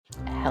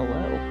Hello,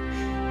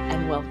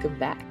 and welcome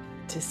back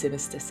to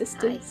Sinister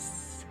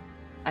Sisters.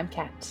 I'm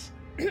Kat.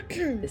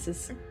 This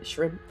is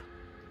Shrimp,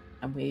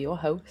 and we're your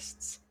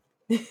hosts.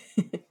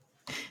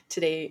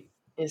 Today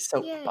is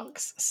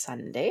Soapbox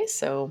Sunday,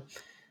 so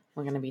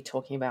we're going to be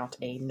talking about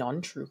a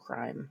non-true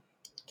crime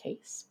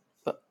case.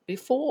 But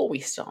before we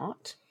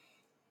start,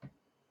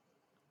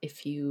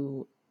 if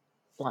you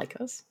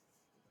like us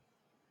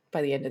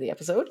by the end of the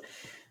episode,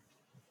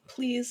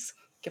 please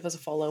give us a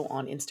follow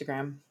on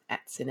Instagram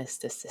at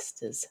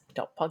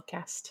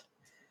sinistersisters.podcast,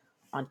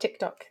 on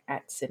TikTok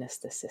at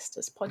Sinister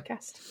Sisters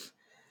Podcast.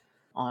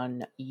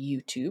 On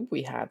YouTube,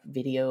 we have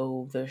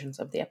video versions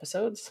of the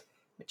episodes,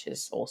 which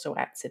is also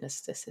at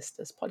Sinister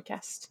Sisters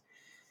Podcast.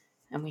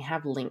 And we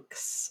have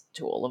links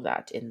to all of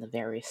that in the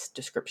various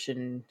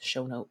description,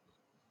 show note,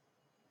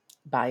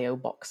 bio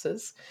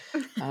boxes.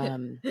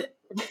 And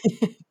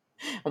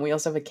we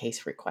also have a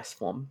case request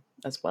form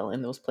as well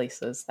in those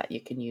places that you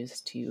can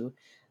use to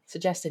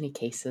suggest any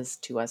cases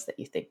to us that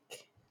you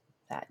think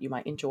that you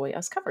might enjoy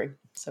us covering.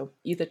 So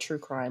either true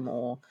crime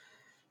or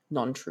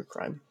non-true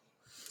crime.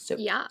 So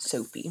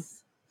soapy.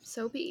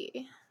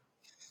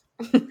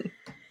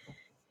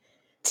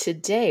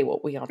 Today,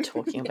 what we are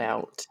talking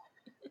about...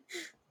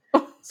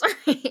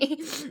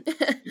 Sorry.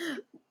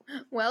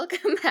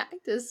 Welcome back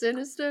to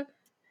Sinister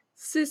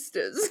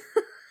Sisters.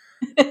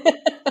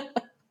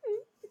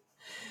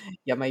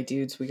 Yeah, my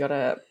dudes, we got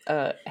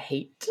a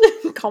hate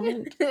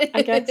comment,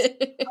 I guess.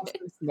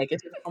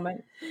 Negative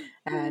comment.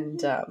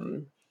 And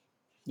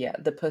yeah,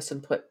 the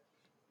person put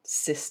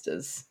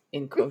sisters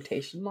in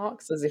quotation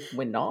marks as if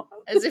we're not.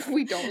 As if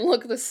we don't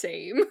look the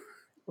same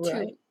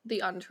Right. to the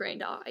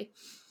untrained eye.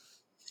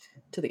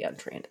 To the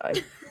untrained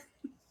eye.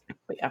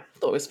 But yeah,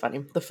 thought it was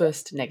funny. The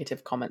first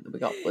negative comment that we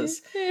got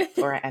was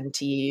for our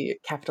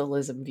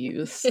anti-capitalism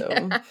views. So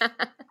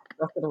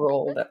rock and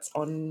roll, that's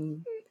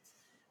on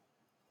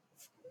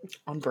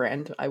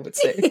brand, I would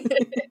say.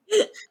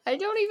 I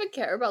don't even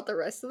care about the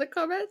rest of the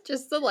comment,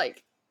 just the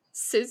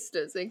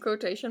sisters in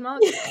quotation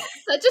marks.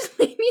 That just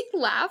made me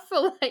laugh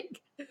for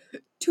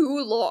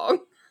too long.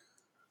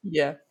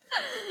 Yeah,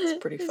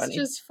 it's pretty funny. It's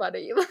just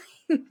funny.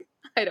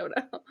 I don't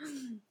know.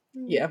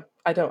 Yeah,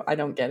 I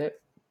don't get it,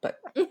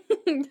 but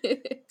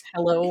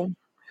hello,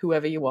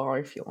 whoever you are,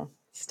 if you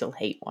still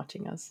hate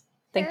watching us.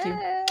 Thank you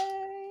for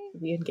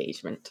the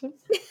engagement.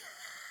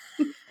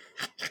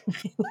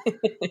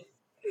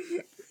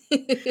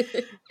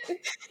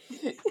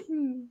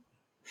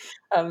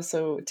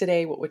 So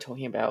today what we're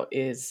talking about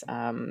is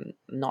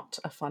not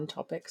a fun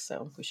topic,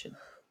 so we should...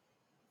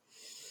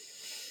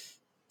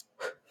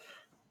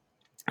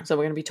 So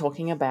we're going to be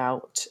talking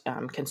about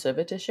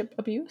conservatorship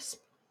abuse,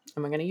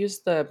 and we're going to use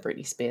the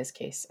Britney Spears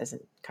case as a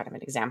kind of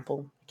an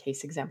example,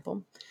 case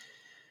example.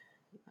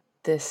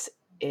 This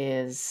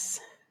is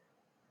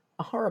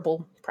a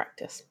horrible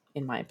practice,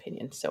 in my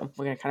opinion. So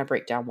we're going to kind of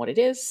break down what it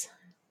is,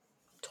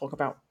 talk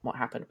about what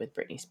happened with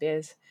Britney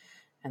Spears,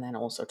 and then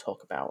also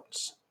talk about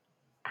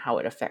how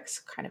it affects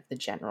kind of the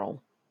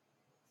general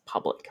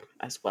public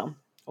as well,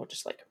 or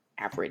just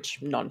average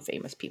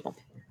non-famous people.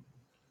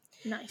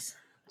 Nice.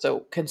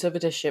 So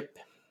conservatorship,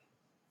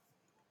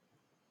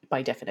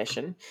 by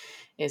definition,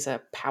 is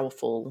a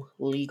powerful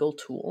legal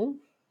tool,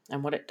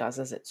 and what it does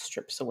is it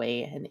strips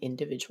away an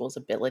individual's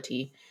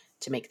ability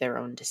to make their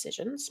own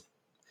decisions.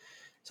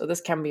 So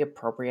this can be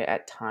appropriate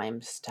at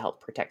times to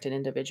help protect an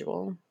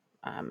individual,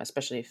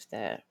 especially if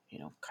they're,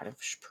 kind of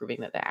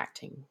proving that they're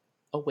acting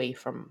away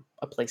from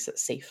a place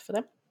that's safe for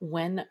them.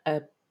 When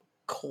a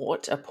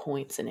court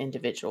appoints an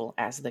individual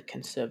as the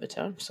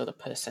conservator, so the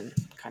person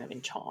kind of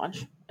in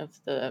charge of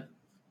the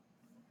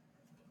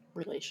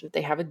relation,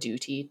 they have a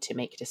duty to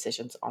make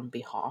decisions on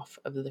behalf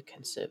of the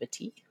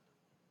conservatee,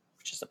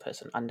 which is the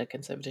person under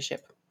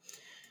conservatorship.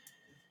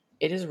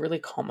 It is really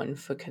common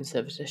for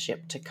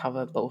conservatorship to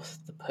cover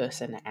both the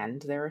person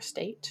and their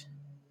estate,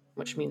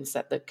 which means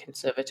that the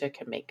conservator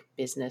can make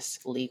business,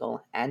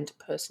 legal, and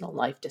personal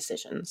life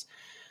decisions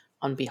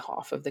on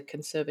behalf of the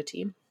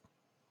conservatee.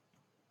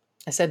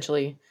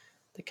 Essentially,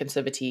 the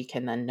conservatee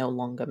can then no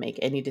longer make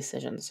any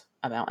decisions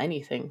about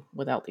anything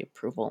without the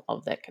approval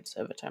of their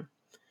conservator.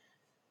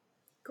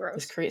 Gross.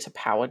 This creates a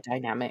power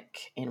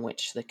dynamic in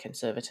which the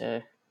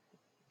conservator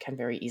can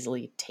very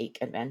easily take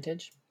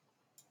advantage.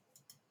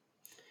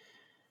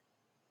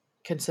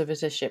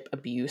 Conservatorship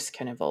abuse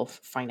can involve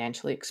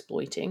financially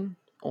exploiting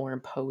or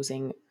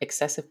imposing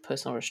excessive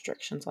personal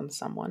restrictions on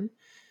someone.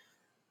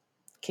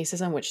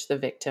 Cases in which the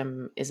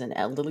victim is an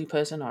elderly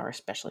person are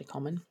especially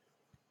common,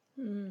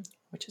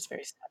 which is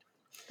very sad.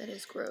 That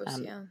is gross,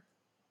 yeah.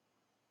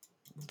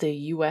 The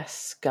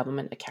U.S.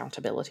 Government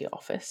Accountability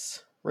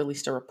Office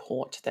released a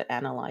report that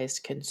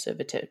analyzed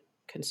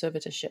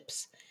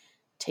conservatorships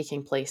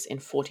taking place in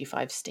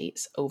 45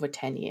 states over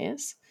 10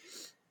 years.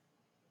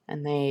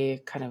 And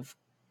they kind of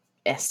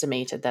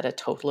estimated that a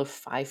total of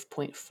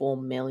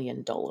 $5.4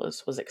 million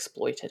was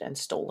exploited and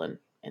stolen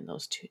in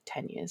those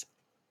 10 years.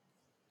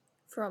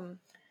 From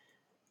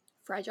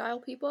fragile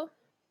people?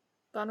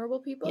 Vulnerable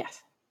people?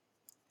 Yes.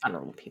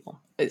 Vulnerable people.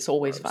 It's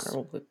always Gross.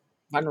 vulnerable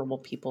vulnerable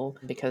people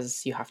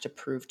because you have to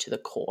prove to the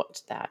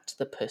court that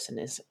the person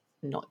is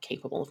not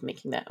capable of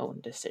making their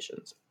own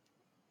decisions.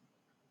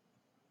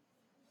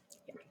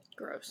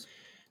 Gross.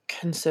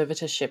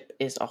 Conservatorship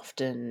is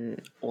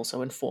often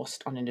also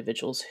enforced on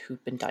individuals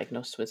who've been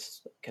diagnosed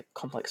with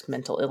complex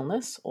mental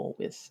illness or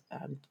with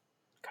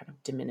kind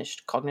of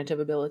diminished cognitive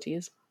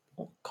abilities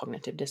or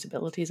cognitive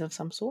disabilities of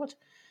some sort.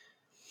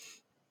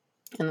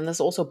 And then this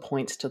also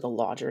points to the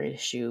larger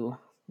issue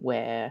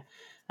where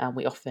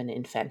we often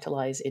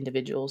infantilize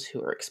individuals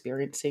who are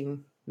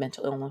experiencing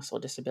mental illness or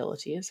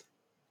disabilities.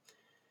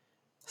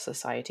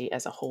 Society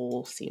as a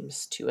whole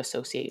seems to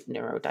associate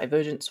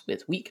neurodivergence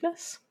with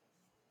weakness,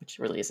 which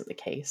really isn't the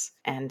case.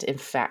 And in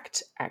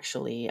fact,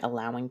 actually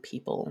allowing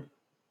people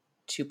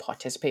to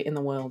participate in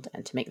the world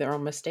and to make their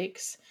own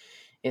mistakes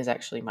is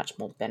actually much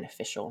more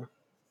beneficial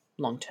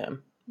long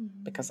term,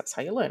 because that's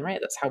how you learn, right?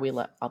 That's how we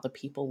let other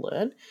people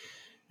learn.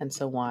 And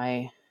so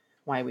why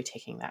are we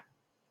taking that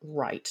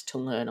right to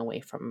learn away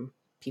from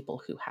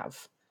people who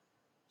have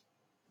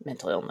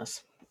mental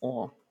illness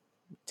or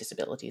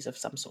disabilities of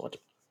some sort?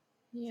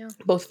 Yeah.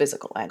 Both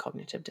physical and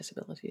cognitive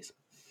disabilities.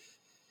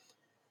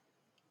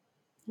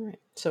 All right.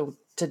 So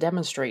to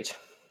demonstrate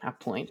our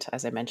point,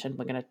 as I mentioned,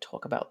 we're going to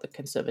talk about the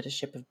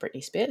conservatorship of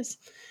Britney Spears.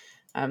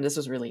 This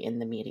was really in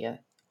the media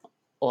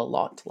a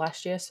lot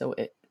last year, so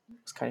it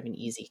was kind of an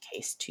easy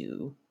case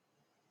to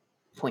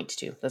point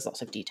to. There's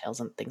lots of details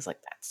and things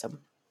like that. So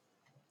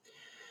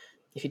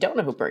if you don't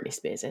know who Britney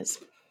Spears is,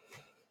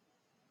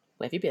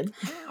 where have you been?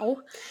 How?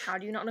 How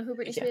do you not know who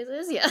Britney Yeah.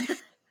 Spears is? Yeah.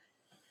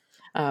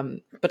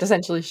 But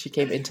essentially, she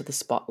came into the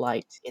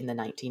spotlight in the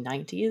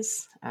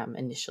 1990s.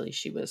 Initially,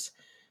 she was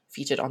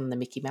featured on the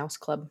Mickey Mouse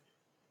Club,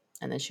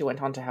 and then she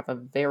went on to have a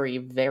very,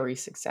 very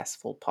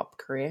successful pop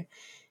career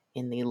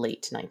in the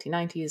late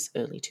 1990s,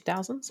 early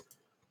 2000s.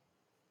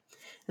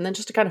 And then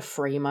just to kind of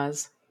frame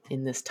us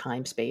in this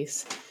time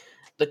space,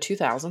 the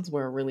 2000s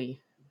were a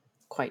really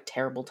quite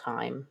terrible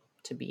time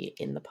to be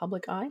in the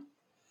public eye.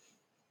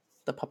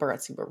 The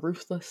paparazzi were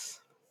ruthless.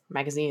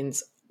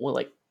 Magazines were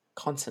like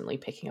constantly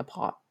picking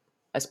apart,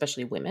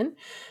 especially women,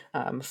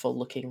 for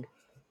looking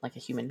like a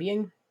human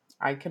being.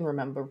 I can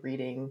remember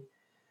reading,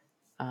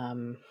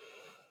 I'm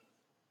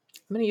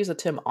going to use the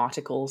term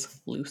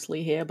articles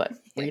loosely here, but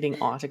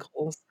reading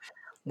articles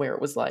where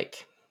it was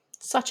like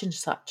such and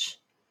such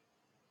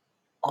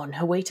on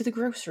her way to the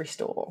grocery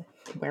store,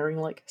 wearing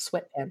like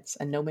sweatpants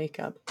and no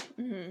makeup.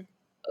 Mm-hmm.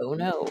 Oh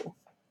no.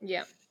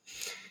 Yeah.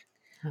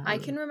 I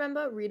can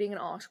remember reading an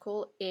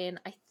article in,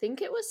 I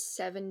think it was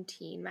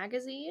 17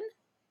 magazine.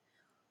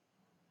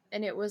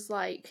 And it was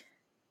like,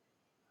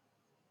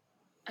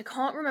 I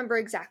can't remember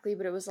exactly,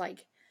 but it was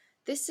like,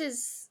 this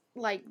is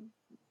like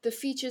the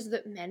features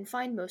that men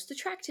find most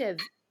attractive.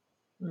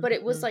 But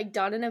it was like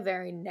done in a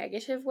very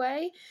negative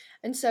way.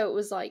 And so it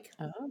was like,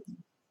 Oh.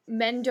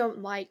 men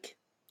don't like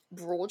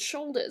broad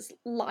shoulders,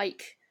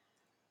 like,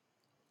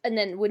 and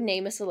then would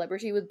name a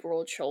celebrity with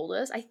broad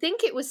shoulders. I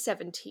think it was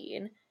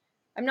 17.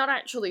 I'm not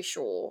actually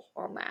sure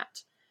on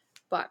that.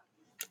 But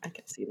I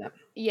can see that.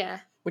 yeah.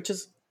 Which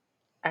is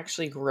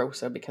actually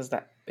grosser because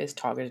that is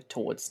targeted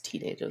towards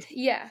teenagers.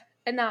 Yeah.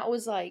 And that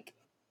was like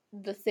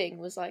the thing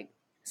was like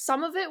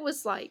some of it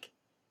was like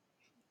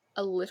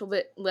a little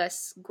bit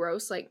less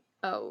gross, like,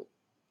 oh,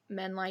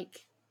 men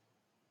like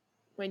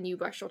when you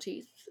brush your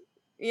teeth,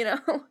 you know?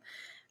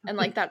 And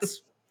like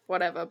that's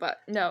whatever, but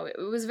no, it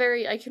was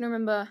very, I can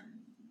remember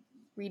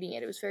reading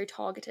it. It was very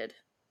targeted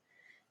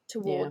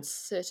Yeah. towards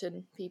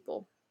certain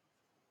people.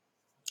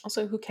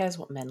 Also, who cares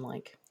what men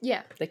like?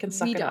 Yeah. They can We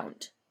suck it up.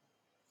 don't.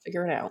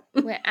 Figure it out.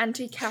 We're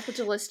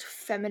anti-capitalist,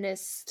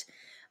 feminist,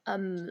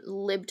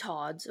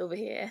 libtards over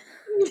here.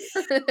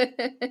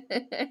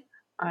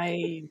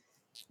 I.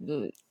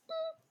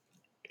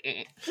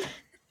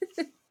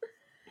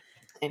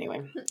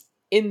 Anyway,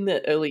 in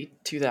the early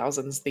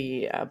 2000s,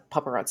 the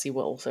paparazzi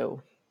were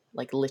also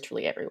like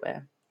literally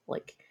everywhere,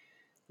 like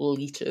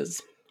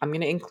leeches. I'm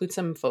going to include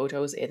some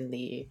photos in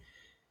the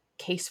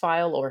case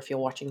file, or if you're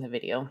watching the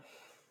video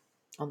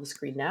on the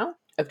screen now,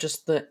 of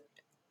just the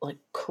like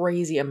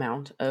crazy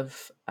amount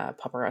of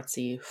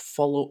paparazzi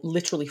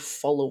literally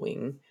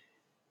following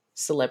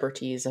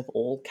celebrities of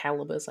all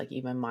calibers, like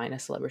even minor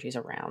celebrities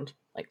around,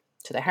 like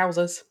to their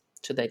houses,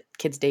 to their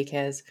kids'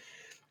 daycares.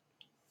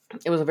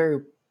 It was a very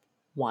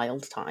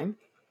wild time,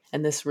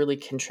 and this really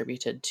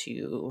contributed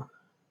to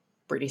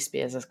Britney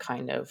Spears'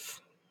 kind of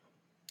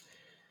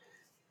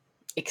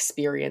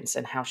experience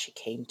and how she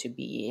came to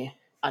be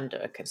under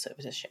a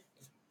conservatorship.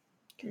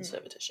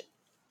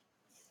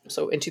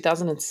 So in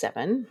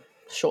 2007,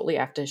 shortly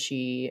after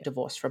she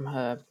divorced from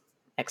her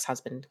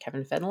ex-husband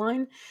Kevin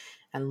Federline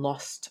and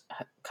lost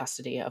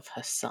custody of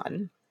her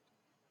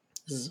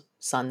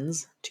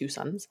two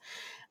sons,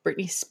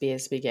 Britney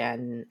Spears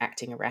began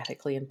acting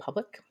erratically in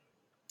public.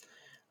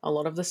 A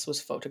lot of this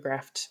was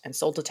photographed and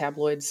sold to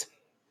tabloids,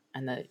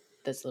 and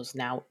there's those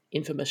now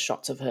infamous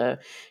shots of her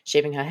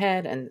shaving her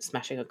head and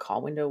smashing a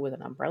car window with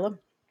an umbrella.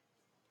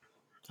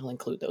 I'll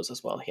include those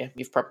as well here.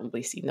 You've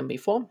probably seen them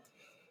before.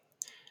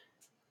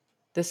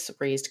 This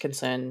raised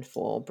concern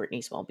for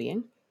Britney's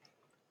well-being.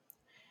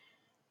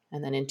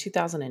 And then in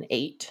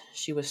 2008,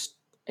 she was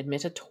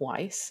admitted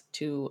twice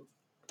to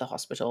the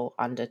hospital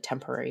under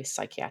temporary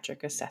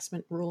psychiatric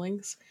assessment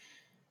rulings,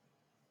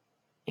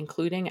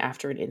 including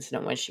after an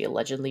incident when she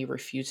allegedly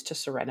refused to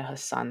surrender her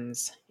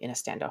sons in a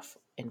standoff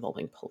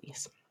involving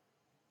police.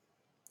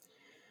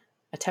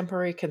 A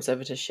temporary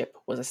conservatorship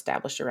was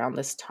established around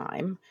this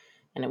time,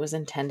 and it was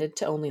intended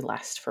to only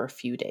last for a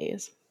few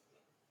days.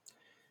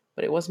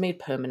 But it was made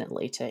permanent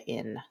later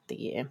in the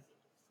year.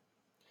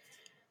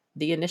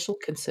 The initial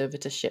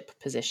conservatorship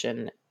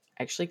position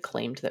actually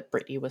claimed that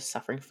Britney was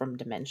suffering from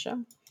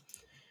dementia,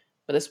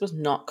 but this was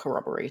not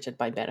corroborated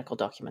by medical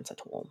documents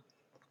at all.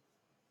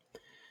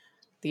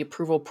 The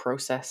approval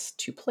process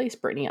to place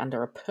Britney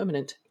under a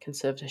permanent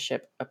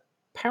conservatorship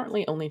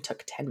apparently only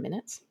took 10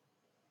 minutes.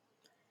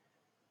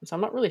 So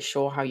I'm not really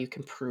sure how you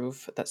can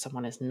prove that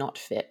someone is not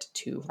fit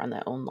to run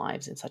their own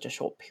lives in such a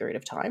short period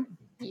of time.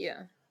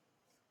 Yeah.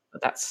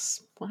 But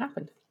that's what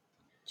happened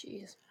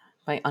Jeez.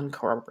 by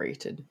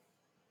uncorroborated,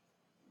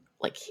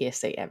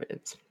 hearsay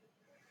evidence.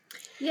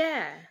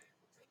 Yeah.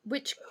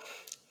 Which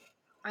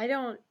I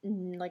don't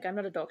like. I'm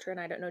not a doctor and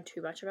I don't know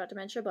too much about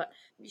dementia, but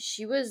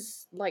she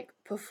was like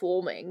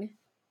performing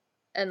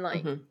and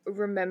like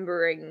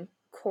remembering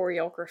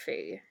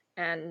choreography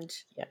and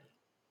Yeah.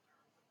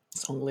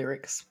 Song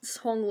lyrics.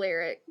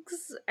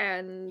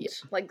 and Yeah.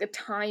 like the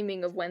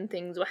timing of when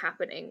things were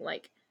happening,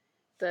 like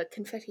the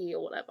confetti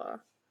or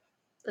whatever.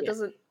 That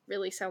doesn't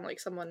really sound like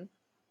someone.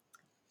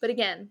 But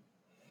again,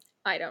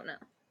 I don't know.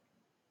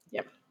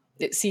 Yep.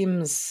 It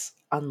seems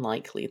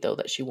unlikely, though,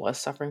 that she was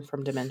suffering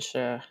from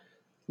dementia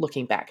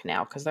looking back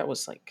now, because that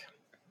was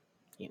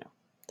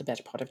the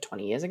better part of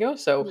 20 years ago.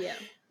 So Yeah.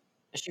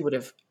 she would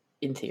have,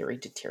 in theory,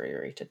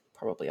 deteriorated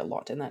probably a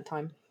lot in that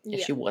time if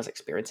Yeah. she was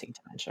experiencing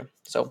dementia.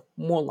 So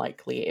more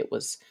likely it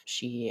was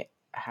she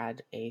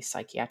had a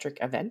psychiatric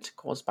event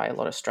caused by a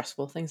lot of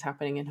stressful things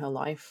happening in her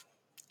life,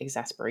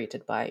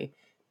 exasperated by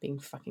being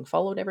fucking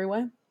followed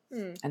everywhere.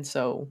 And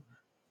so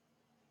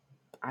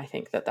I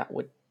think that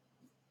would,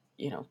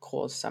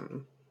 cause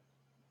some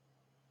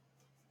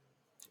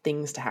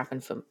things to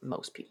happen for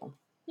most people.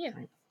 Yeah.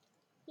 Right?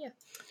 Yeah.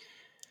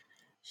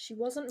 She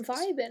wasn't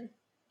vibing.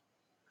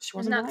 She And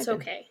wasn't that's vibing.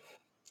 okay.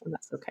 And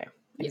that's okay.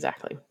 Yeah.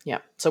 Exactly. Yeah.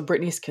 So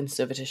Britney's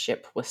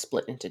conservatorship was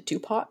split into two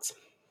parts.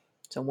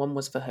 So one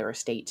was for her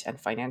estate and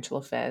financial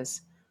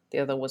affairs, the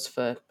other was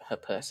for her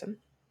person.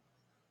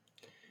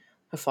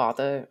 Her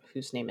father,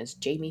 whose name is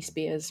Jamie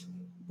Spears,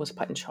 was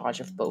put in charge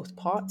of both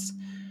parts.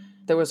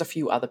 There was a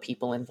few other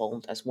people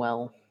involved as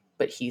well,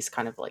 but he's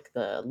kind of like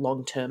the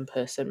long-term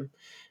person,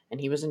 and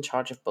he was in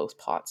charge of both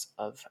parts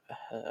of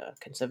her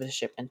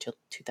conservatorship until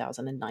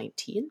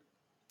 2019.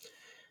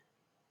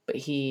 But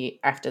he,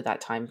 after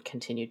that time,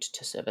 continued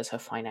to serve as her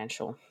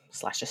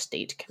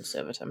financial/estate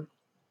conservator.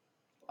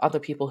 Other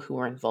people who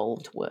were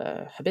involved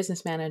were her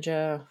business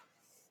manager.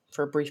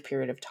 For a brief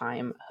period of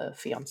time, her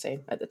fiance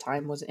at the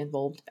time was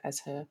involved as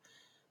her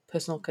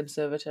personal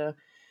conservator.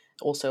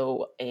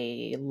 Also,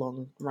 a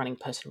long running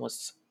person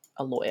was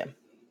a lawyer,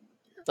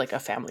 like a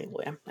family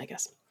lawyer, I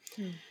guess.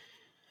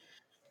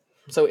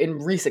 So, in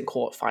recent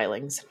court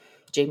filings,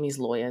 Jamie's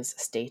lawyers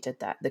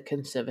stated that the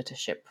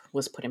conservatorship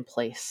was put in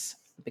place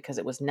because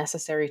it was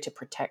necessary to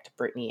protect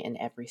Britney in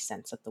every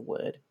sense of the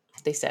word.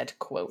 They said,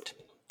 quote,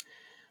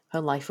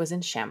 "Her life was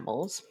in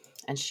shambles,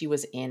 and she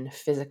was in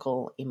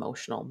physical,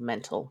 emotional,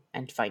 mental,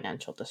 and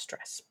financial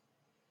distress."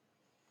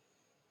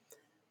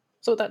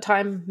 So at that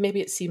time, maybe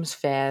it seems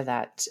fair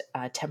that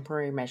a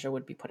temporary measure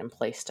would be put in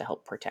place to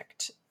help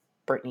protect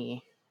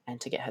Brittany and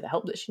to get her the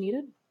help that she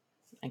needed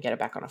and get her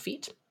back on her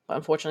feet. But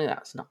unfortunately,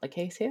 that's not the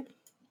case here.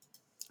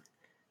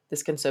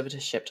 This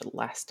conservatorship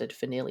lasted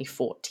for nearly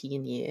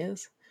 14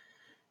 years,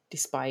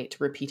 despite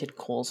repeated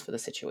calls for the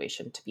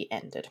situation to be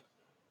ended.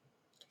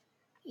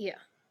 Yeah.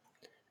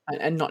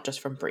 And not just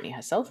from Brittany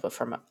herself, but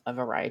from a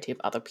variety of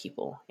other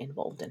people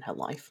involved in her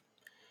life.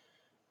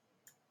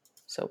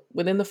 So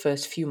within the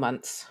first few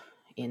months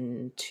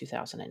in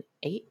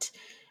 2008,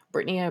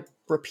 Britney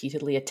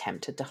repeatedly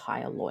attempted to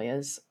hire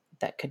lawyers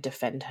that could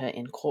defend her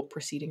in court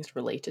proceedings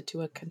related to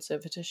her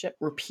conservatorship.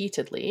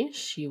 Repeatedly,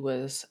 she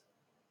was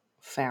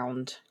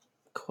found,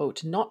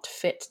 quote, "not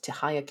fit to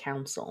hire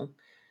counsel,"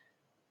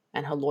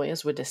 and her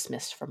lawyers were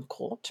dismissed from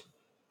court.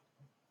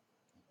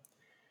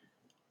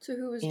 So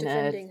who was In a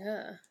defending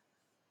her?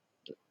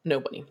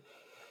 Nobody,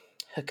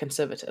 her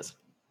conservators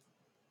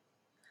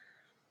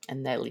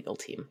and their legal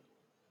team.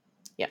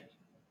 Yeah.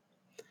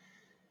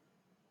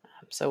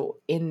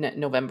 So in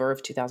November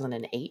of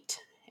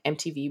 2008,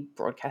 MTV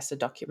broadcast a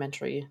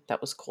documentary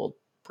that was called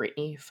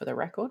Britney for the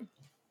Record.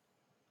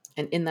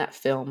 And in that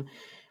film,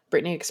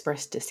 Britney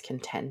expressed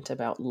discontent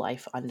about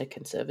life under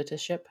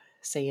conservatorship,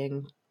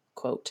 saying,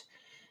 quote,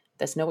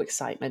 "There's no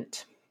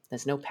excitement,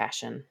 there's no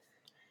passion.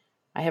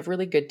 I have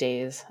really good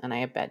days and I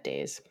have bad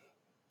days.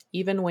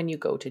 Even when you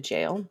go to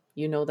jail,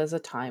 you know there's a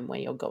time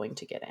when you're going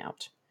to get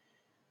out.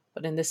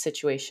 But in this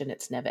situation,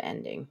 it's never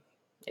ending.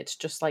 It's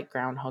just like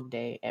Groundhog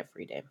Day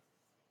every day."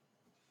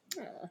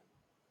 Oh.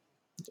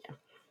 Yeah.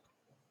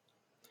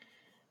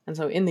 And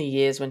so in the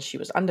years when she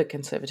was under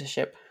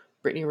conservatorship,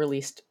 Britney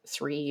released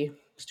 3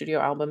 studio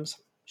albums.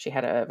 She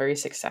had a very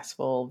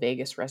successful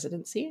Vegas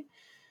residency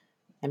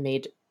and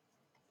made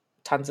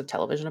tons of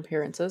television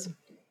appearances,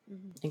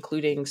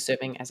 including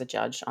serving as a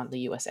judge on the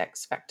US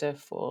X Factor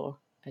for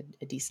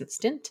a decent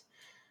stint.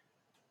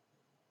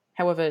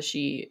 However,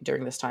 she,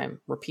 during this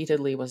time,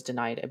 repeatedly was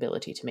denied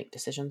ability to make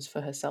decisions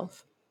for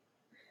herself.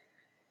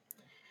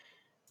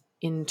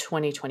 In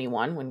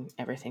 2021, when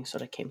everything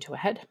sort of came to a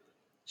head,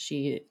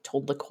 she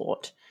told the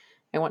court,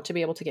 "I want to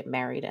be able to get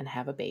married and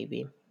have a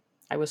baby.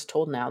 I was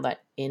told now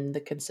that in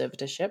the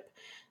conservatorship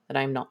that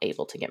I'm not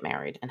able to get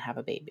married and have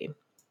a baby."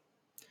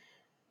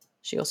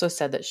 She also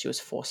said that she was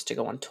forced to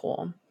go on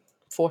tour,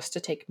 forced to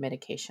take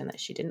medication that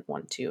she didn't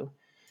want to,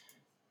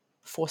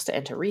 forced to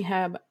enter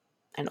rehab,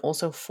 and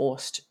also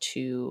forced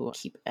to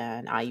keep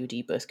an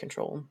IUD birth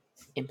control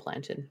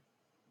implanted.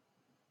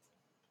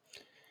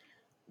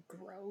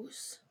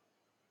 Gross.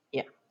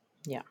 Yeah,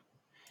 yeah.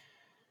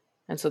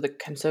 And so the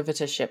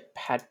conservatorship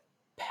had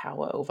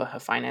power over her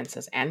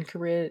finances and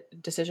career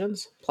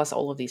decisions, plus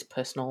all of these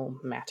personal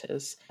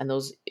matters. And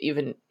those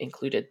even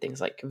included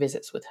things like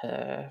visits with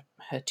her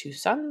 2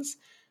 sons,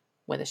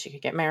 whether she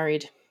could get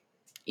married,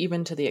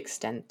 even to the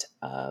extent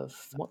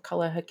of what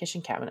color her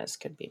kitchen cabinets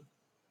could be.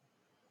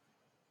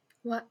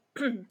 What?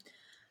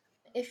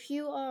 If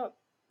you are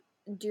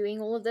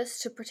doing all of this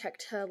to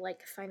protect her,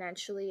 like,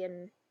 financially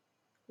and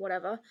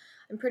whatever,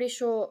 I'm pretty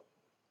sure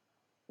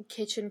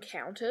kitchen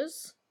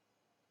counters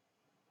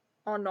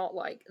are not,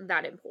 like,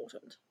 that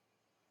important.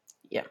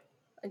 Yeah.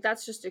 Like,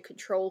 that's just a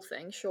control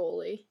thing,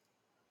 surely.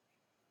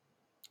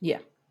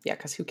 Yeah. Yeah,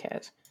 because who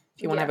cares?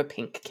 If you want to Yeah. have a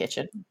pink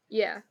kitchen,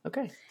 Yeah.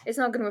 okay. It's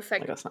not going to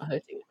affect, Like, that's not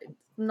hurting.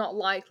 not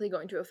likely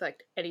going to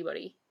affect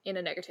anybody in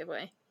a negative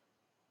way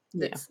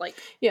Yeah. that's, like,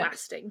 Yeah.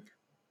 lasting.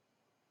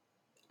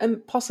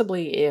 And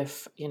possibly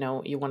if, you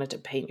wanted to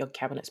paint your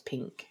cabinets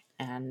pink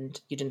and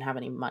you didn't have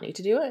any money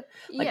to do it,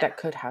 like Yeah. that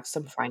could have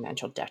some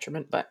financial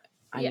detriment. But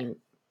I Yeah.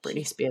 mean, Britney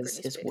She's Spears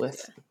Britney is Spears,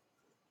 worth yeah.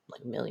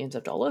 like millions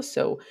of dollars,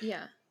 so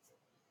Yeah.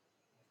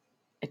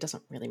 it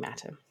doesn't really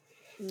matter.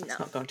 It's No.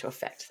 not going to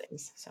affect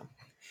things. So,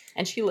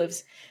 and she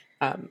lives,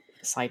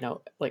 side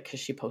note, like, because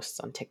she posts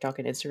on TikTok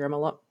and Instagram a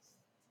lot.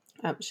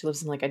 She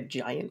lives in like a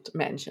giant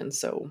mansion,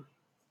 so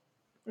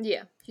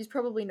Yeah. She's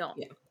probably not.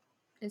 yeah,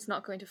 It's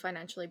not going to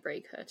financially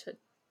break her to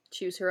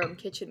choose her own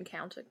kitchen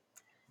counter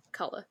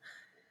color.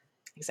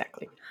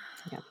 exactly.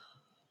 Yeah.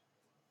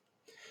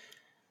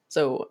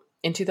 So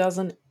in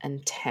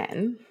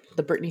 2010,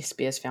 the Britney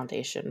Spears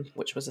Foundation,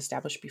 which was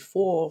established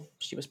before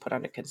she was put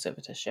under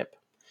conservatorship,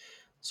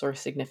 saw a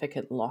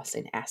significant loss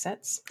in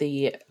assets.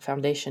 The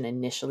foundation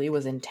initially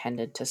was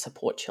intended to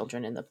support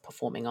children in the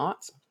performing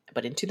arts,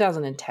 but in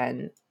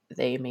 2010,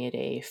 they made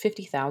a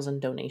 $50,000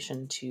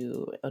 donation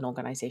to an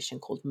organization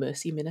called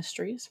Mercy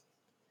Ministries.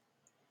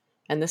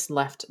 And this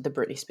left the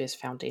Britney Spears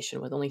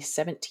Foundation with only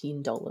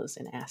 $17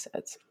 in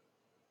assets.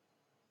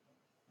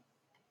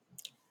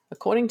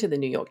 According to the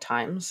New York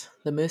Times,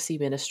 the Mercy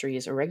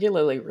Ministries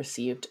regularly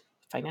received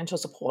financial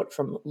support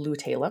from Lou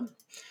Taylor,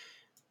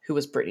 who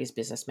was Britney's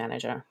business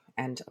manager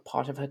and a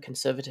part of her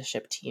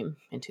conservatorship team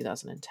in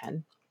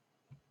 2010,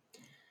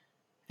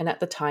 and at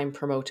the time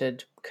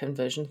promoted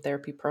conversion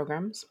therapy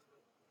programs.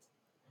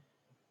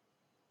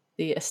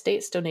 The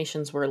estate's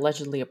donations were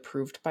allegedly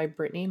approved by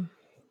Britney,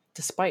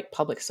 despite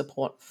public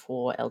support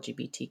for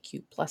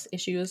LGBTQ plus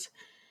issues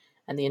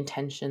and the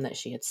intention that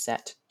she had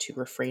set to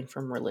refrain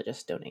from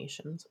religious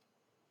donations.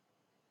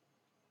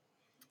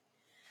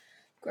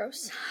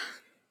 Gross.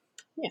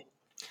 Yeah.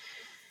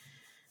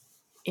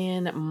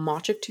 In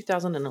March of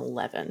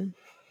 2011,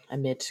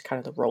 amid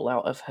kind of the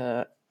rollout of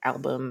her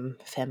album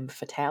Femme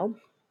Fatale,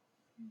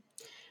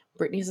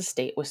 Britney's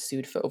estate was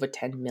sued for over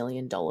 $10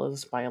 million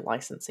by a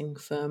licensing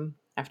firm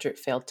after it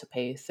failed to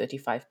pay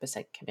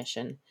 35%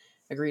 commission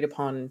agreed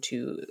upon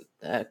to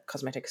the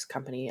cosmetics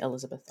company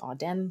Elizabeth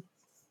Arden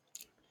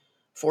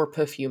for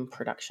perfume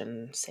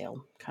production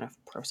sale kind of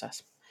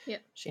process. Yeah.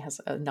 She has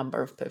a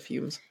number of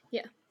perfumes.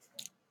 Yeah.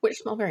 Which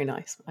smell very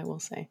nice, I will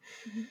say.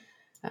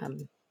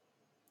 Mm-hmm.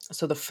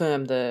 So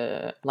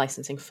the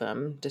licensing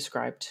firm,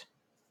 described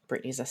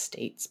Britney's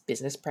estate's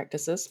business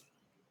practices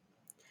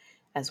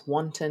as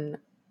wanton,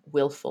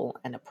 willful,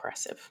 and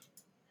oppressive.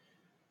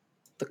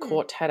 The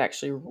court had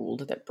actually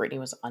ruled that Britney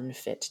was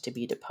unfit to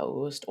be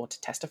deposed or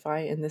to testify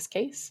in this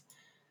case,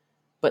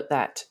 but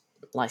that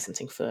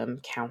licensing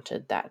firm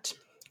countered that,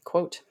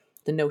 quote,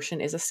 "The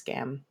notion is a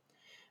scam.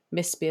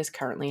 Miss Spears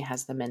currently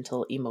has the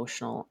mental,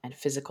 emotional, and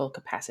physical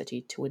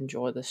capacity to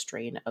endure the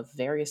strain of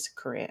various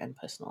career and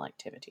personal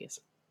activities."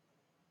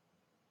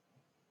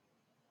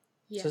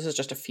 Yeah. So this is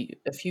just a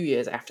few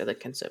years after the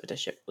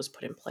conservatorship was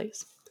put in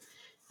place.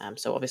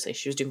 So obviously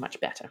she was doing much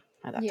better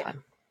at that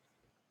time.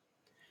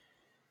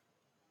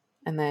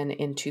 And then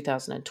in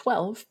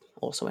 2012,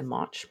 also in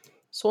March,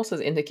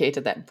 sources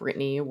indicated that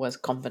Britney was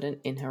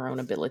confident in her own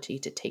ability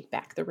to take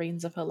back the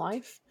reins of her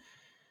life,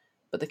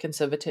 but the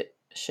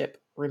conservatorship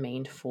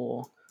remained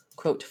for,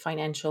 quote,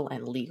 financial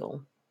and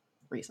legal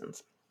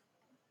reasons.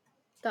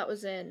 That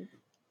was in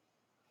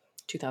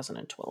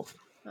 2012.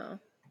 Oh.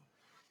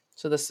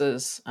 So this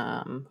is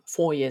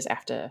 4 years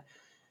after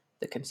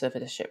the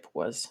conservatorship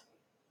was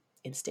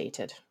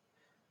instated.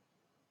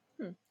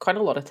 Quite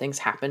a lot of things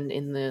happened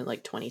in the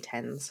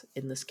 2010s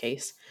in this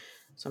case.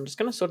 So I'm just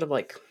going to sort of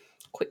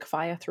quick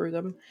fire through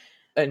them.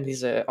 And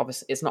these are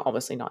obviously, it's not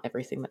obviously not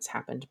everything that's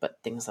happened, but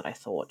things that I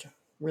thought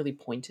really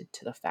pointed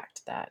to the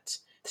fact that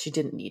she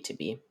didn't need to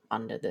be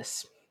under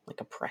this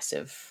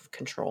oppressive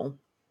control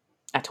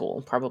at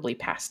all, probably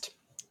past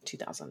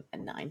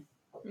 2009,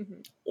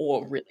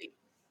 or really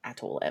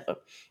at all ever.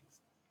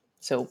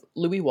 So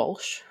Louis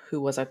Walsh,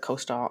 who was a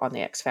co-star on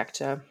The X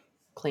Factor,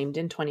 claimed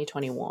in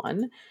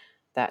 2021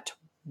 that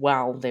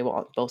while they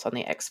were both on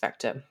The X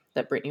Factor,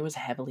 that Britney was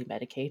heavily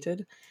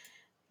medicated,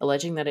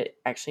 alleging that it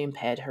actually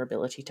impaired her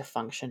ability to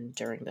function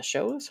during the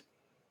shows,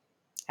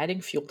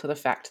 adding fuel to the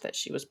fact that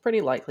she was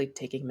pretty likely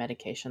taking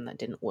medication that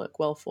didn't work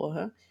well for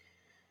her.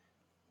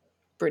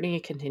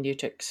 Britney continued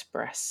to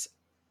express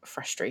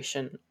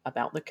frustration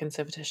about the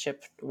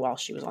conservatorship while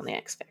she was on The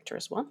X Factor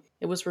as well.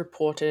 It was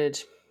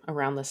reported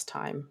around this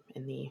time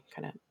in the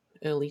kind of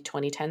early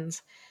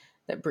 2010s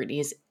that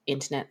Britney's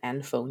internet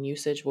and phone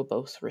usage were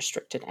both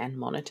restricted and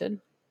monitored.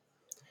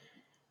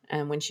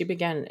 And when she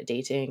began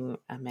dating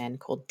a man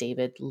called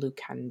David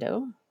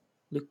Lucado,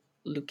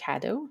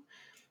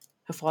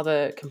 her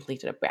father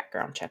completed a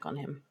background check on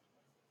him.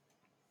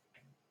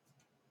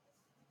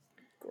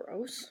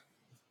 Gross.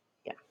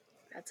 Yeah.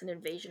 That's an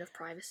invasion of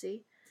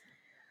privacy.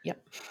 Yep.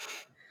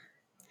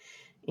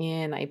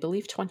 In, I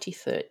believe,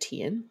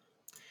 2013,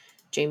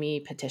 Jamie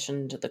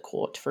petitioned the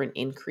court for an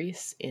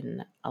increase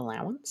in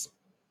allowance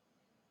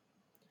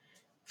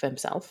for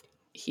himself.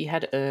 He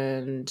had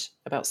earned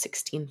about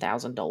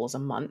 $16,000 a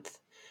month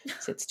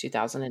since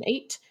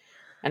 2008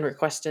 and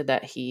requested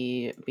that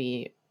he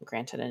be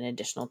granted an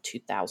additional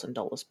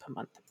 $2,000 per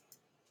month.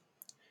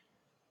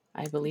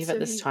 I believe So at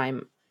this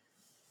time...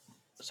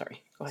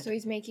 Sorry, go ahead. So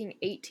he's making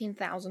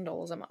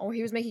 $18,000 a month, or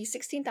he was making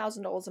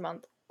 $16,000 a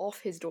month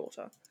off his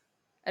daughter,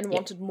 and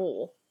wanted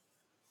more.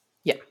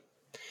 Yeah,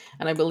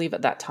 and I believe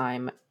at that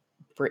time,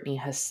 Britney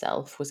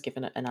herself was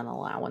given an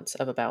allowance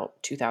of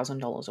about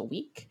 $2,000 a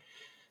week,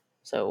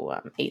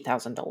 so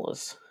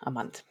 $8,000 a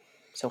month,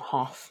 so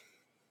half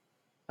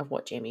of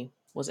what Jamie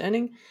was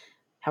earning.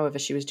 However,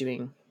 she was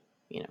doing,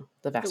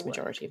 the vast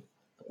majority of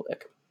the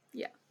work.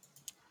 Yeah.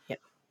 Yeah.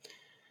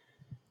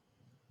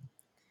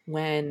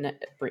 When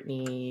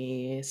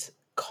Britney's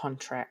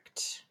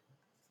contract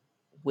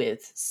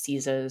with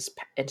Caesars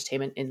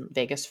Entertainment in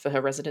Vegas for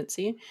her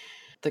residency,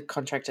 the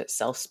contract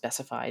itself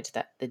specified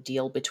that the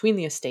deal between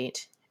the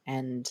estate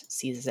and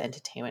Caesars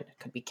Entertainment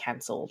could be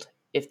cancelled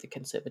if the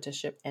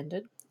conservatorship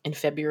ended. In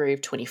February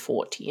of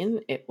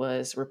 2014, it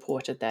was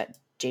reported that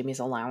Jamie's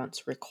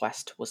allowance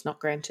request was not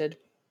granted,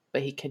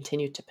 but he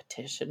continued to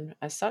petition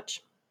as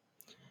such.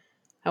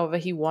 However,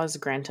 he was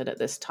granted at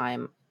this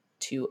time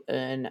to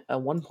earn a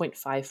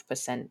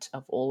 1.5%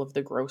 of all of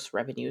the gross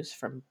revenues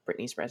from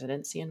Britney's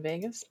residency in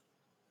Vegas.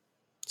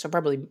 So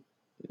probably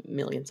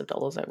millions of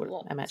dollars, I would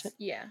imagine.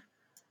 Yeah.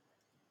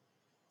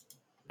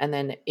 And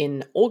then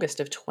in August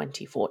of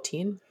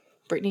 2014,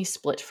 Britney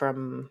split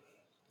from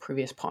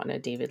previous partner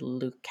David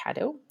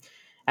Lucado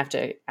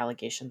after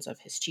allegations of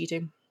his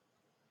cheating.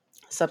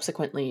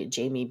 Subsequently,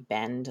 Jamie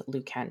banned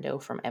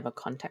Lucado from ever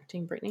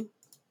contacting Britney,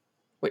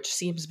 which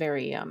seems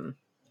very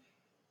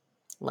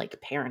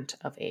like parent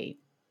of a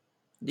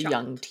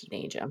young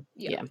teenager.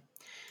 Yeah.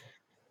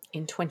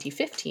 In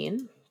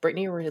 2015,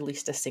 Britney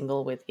released a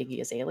single with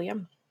Iggy Azalea.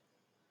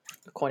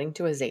 According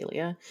to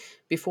Azalea,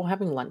 before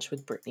having lunch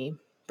with Britney,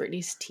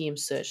 Britney's team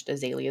searched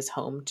Azalea's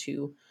home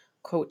to,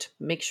 quote,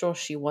 make sure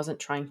she wasn't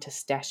trying to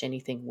stash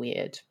anything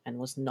weird and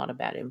was not a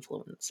bad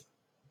influence.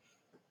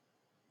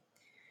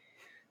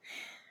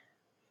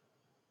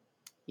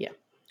 Yeah.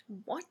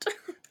 What?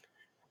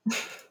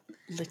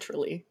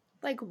 Literally.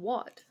 Like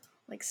what?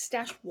 Like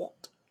stash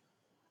what?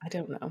 I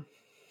don't know.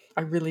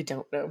 I really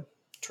don't know.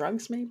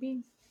 Drugs,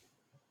 maybe?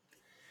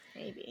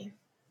 Maybe.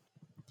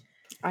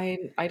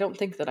 I don't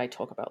think that I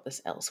talk about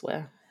this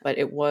elsewhere, but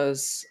it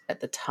was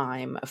at the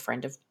time a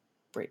friend of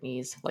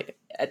Britney's, like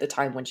at the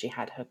time when she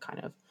had her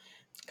kind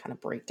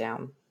of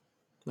breakdown,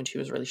 when she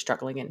was really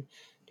struggling in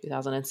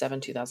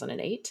 2007,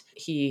 2008.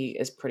 He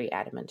is pretty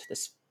adamant,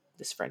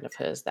 this friend of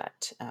hers,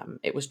 that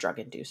it was drug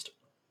induced.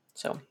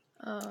 So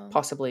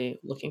possibly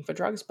looking for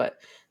drugs, but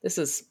this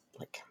is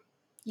like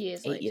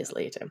 8 years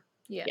later.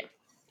 Yeah.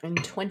 In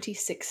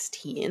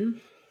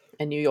 2016,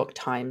 a New York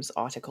Times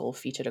article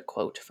featured a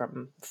quote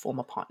from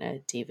former partner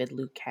David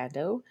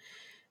Lucado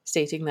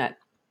stating that,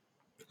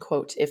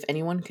 quote, if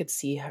anyone could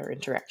see her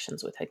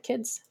interactions with her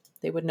kids,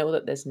 they would know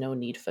that there's no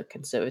need for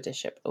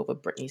conservatorship over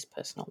Britney's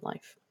personal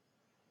life.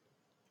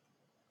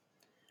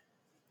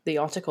 The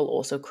article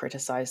also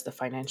criticized the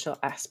financial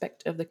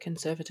aspect of the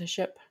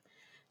conservatorship,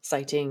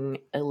 citing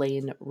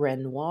Elaine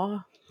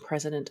Renoir,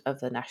 president of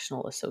the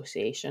National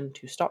Association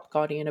to Stop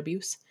Guardian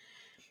Abuse.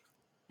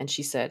 And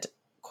she said,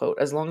 quote,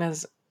 as long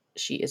as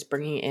she is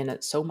bringing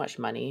in so much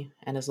money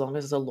and as long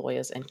as the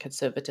lawyers and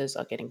conservators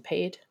are getting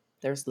paid,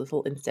 there's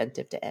little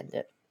incentive to end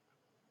it.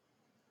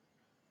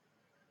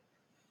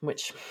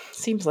 which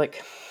seems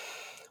like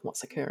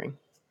what's occurring.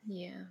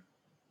 Yeah.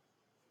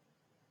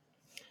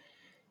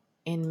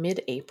 In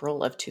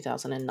mid-April of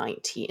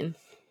 2019,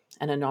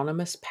 an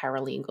anonymous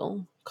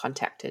paralegal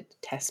contacted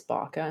Tess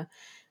Barker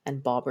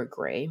and Barbara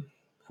Gray,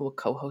 who were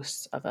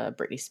co-hosts of a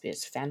Britney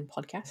Spears fan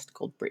podcast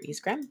called Britney's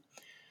Gram,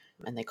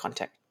 and the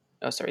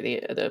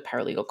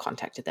paralegal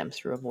contacted them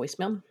through a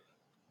voicemail,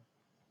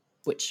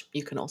 which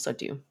you can also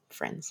do,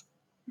 friends.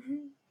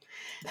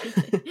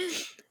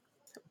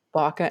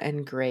 Barker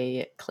and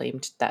Gray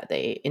claimed that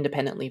they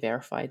independently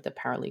verified the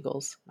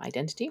paralegal's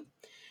identity,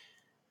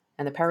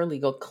 and the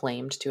paralegal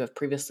claimed to have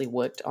previously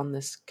worked on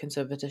this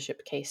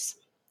conservatorship case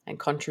and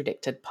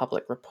contradicted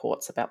public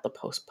reports about the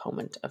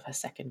postponement of her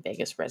second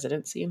Vegas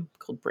residency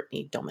called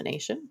Britney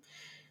Domination.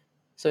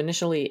 So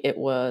initially it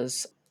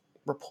was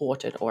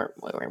reported, or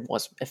it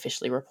was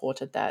officially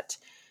reported, that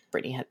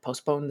Britney had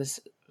postponed this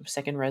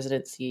second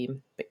residency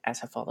as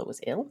her father was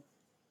ill.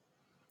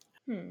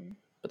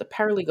 But the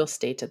paralegal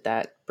stated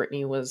that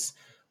Britney was,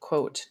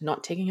 quote,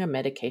 not taking her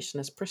medication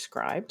as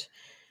prescribed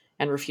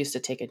and refused to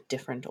take a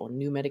different or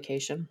new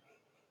medication.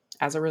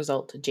 As a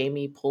result,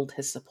 Jamie pulled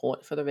his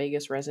support for the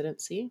Vegas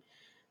residency,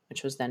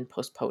 which was then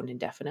postponed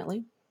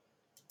indefinitely.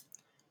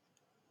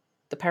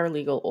 The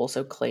paralegal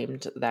also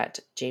claimed that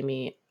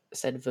Jamie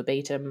said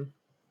verbatim,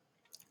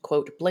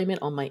 quote, blame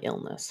it on my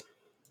illness.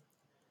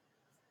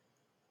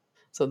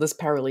 So this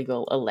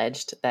paralegal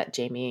alleged that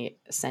Jamie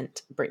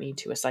sent Britney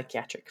to a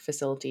psychiatric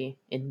facility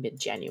in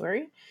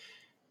mid-January.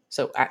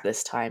 So at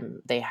this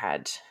time, they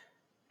had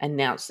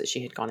announced that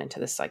she had gone into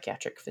the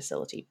psychiatric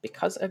facility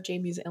because of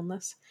Jamie's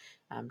illness,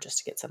 just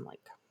to get some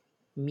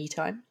me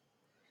time.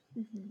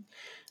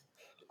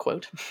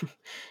 Quote.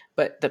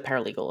 But the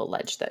paralegal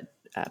alleged that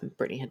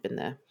Britney had been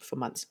there for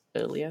months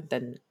earlier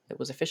than it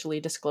was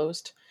officially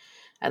disclosed,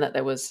 and that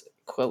there was,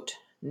 quote,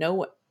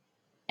 no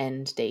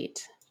end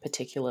date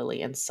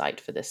particularly in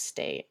sight for this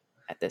stay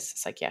at this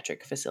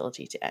psychiatric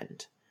facility to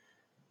end.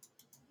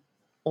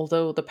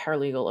 Although the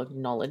paralegal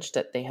acknowledged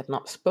that they had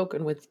not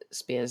spoken with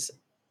Spears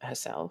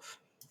herself,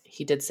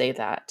 he did say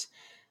that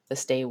the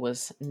stay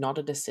was not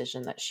a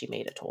decision that she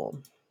made at all.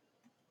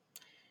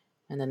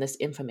 And then this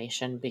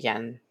information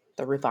began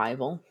the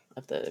revival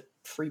of the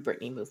Free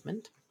Britney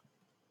movement.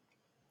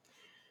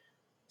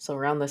 So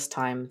around this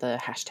time, the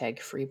hashtag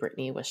Free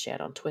Britney was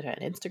shared on Twitter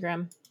and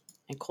Instagram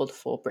and called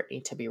for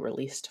Britney to be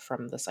released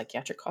from the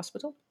psychiatric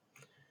hospital.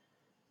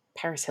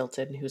 Paris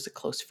Hilton, who's a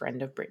close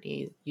friend of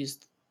Britney,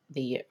 used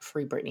the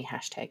Free Britney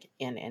hashtag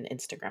in an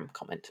Instagram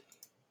comment.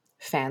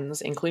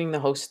 Fans, including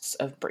the hosts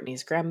of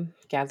Britney's Gram,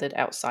 gathered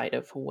outside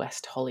of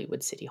West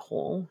Hollywood City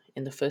Hall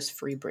in the first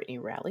Free Britney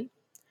rally.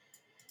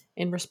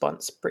 In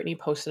response, Britney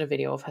posted a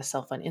video of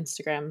herself on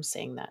Instagram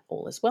saying that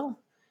all is well,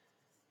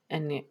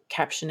 and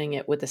captioning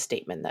it with a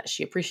statement that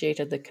she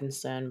appreciated the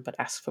concern but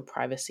asked for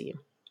privacy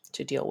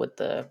to deal with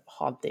the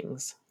hard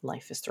things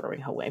life is throwing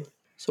her way.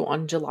 So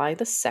on July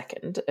the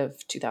 2nd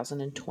of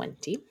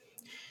 2020,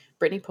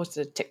 Britney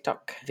posted a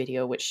TikTok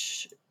video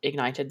which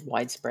ignited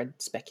widespread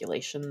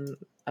speculation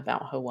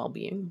about her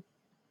well-being.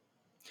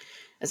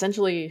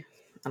 Essentially,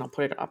 and I'll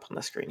put it up on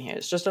the screen here,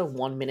 it's just a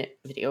 1-minute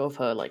video of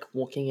her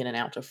walking in and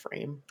out of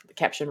frame. The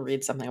caption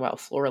reads something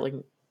about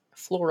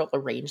floral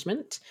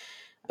arrangement,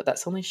 but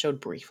that's only showed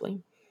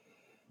briefly.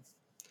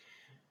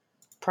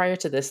 Prior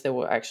to this, there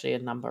were actually a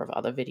number of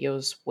other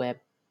videos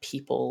where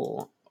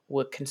people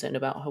were concerned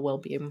about her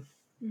well-being.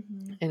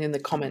 And in the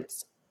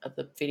comments of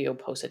the video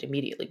posted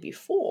immediately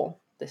before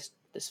this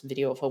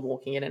video of her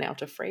walking in and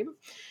out of frame,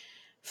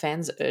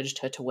 fans urged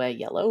her to wear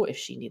yellow if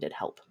she needed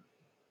help.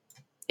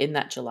 In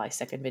that July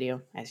 2nd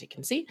video, as you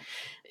can see,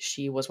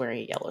 she was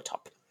wearing a yellow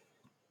top.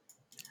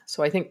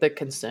 So I think the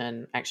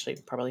concern actually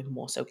probably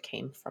more so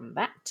came from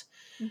that,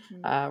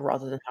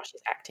 rather than how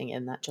she's acting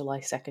in that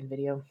July 2nd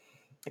video.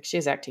 She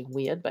is acting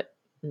weird, but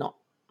not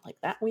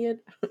that weird.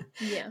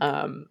 Yeah.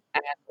 And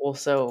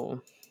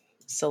also,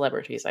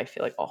 celebrities, I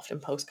feel often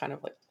post kind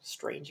of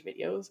strange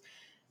videos.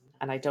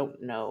 And I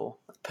don't know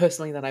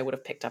personally that I would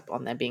have picked up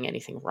on there being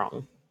anything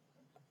wrong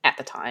at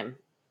the time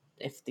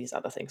if these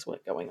other things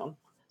weren't going on.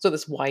 So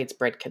this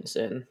widespread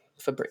concern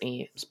for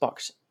Britney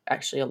sparked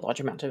actually a large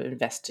amount of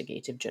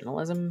investigative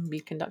journalism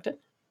being conducted.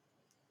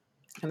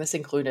 And this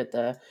included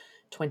the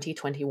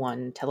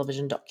 2021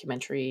 television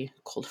documentary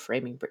called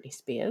Framing Britney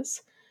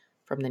Spears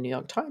from the New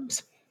York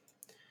Times.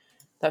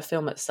 That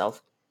film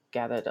itself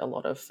gathered a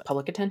lot of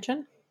public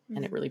attention,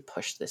 and it really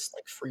pushed this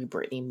Free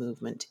Britney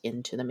movement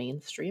into the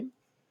mainstream.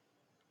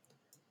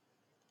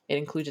 It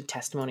included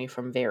testimony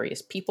from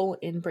various people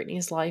in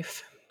Britney's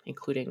life,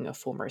 including a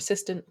former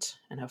assistant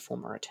and her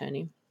former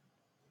attorney.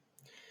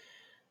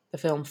 The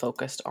film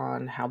focused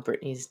on how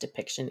Britney's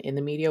depiction in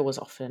the media was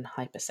often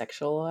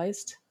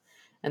hypersexualized,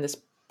 and this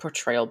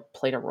portrayal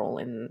played a role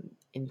in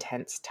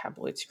intense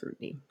tabloid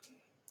scrutiny.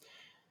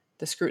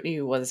 The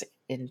scrutiny was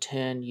in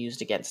turn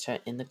used against her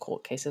in the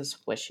court cases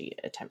where she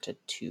attempted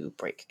to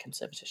break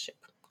conservatorship,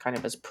 kind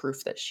of as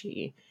proof that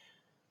she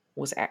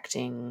was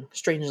acting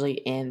strangely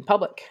in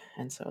public,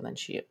 and so then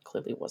she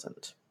clearly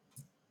wasn't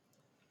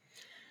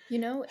You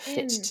know,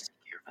 fit to take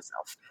care of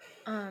herself.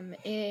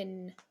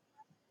 In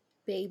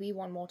Baby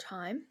One More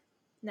Time,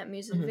 in that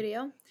music Mhm.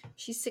 video,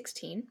 she's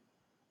 16.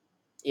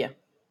 Yeah,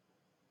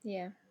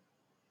 Yeah.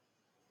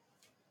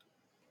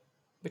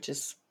 which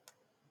is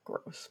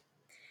gross.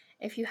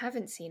 If you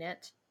haven't seen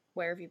it,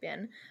 where have you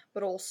been?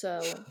 But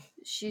also,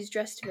 she's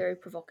dressed very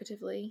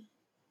provocatively,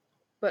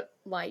 but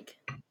like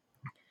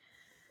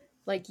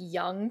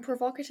young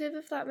provocative,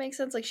 if that makes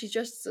sense. Like she's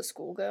just a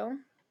schoolgirl,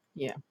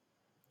 Yeah.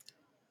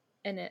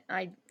 and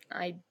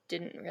I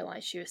didn't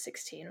realize she was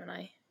 16 when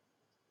I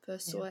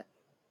first Yeah. saw it,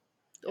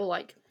 or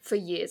like for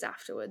years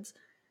afterwards.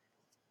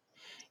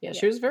 Yeah,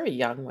 she Yeah, was very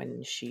young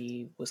when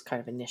she was kind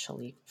of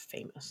initially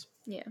famous.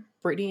 yeah.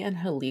 Britney and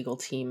her legal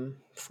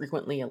team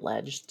frequently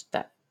alleged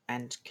that,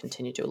 and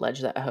continue to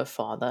allege, that her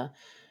father,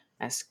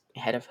 as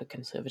head of her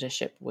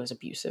conservatorship, was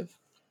abusive.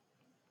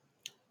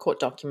 Court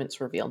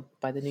documents revealed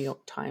by the New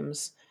York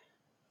Times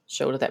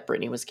showed that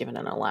Britney was given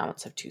an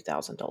allowance of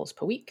 $2,000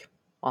 per week,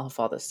 while her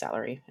father's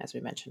salary, as we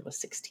mentioned, was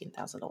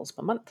 $16,000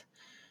 per month.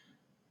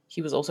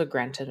 He was also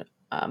granted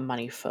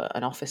money for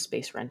an office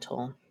space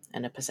rental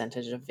and a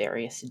percentage of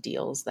various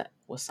deals that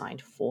were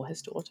signed for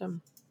his daughter.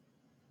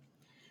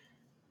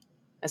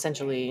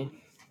 Essentially,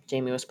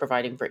 Jamie was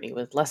providing Britney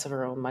with less of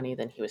her own money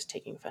than he was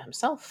taking for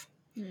himself.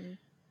 Hmm.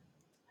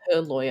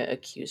 Her lawyer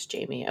accused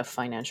Jamie of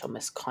financial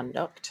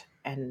misconduct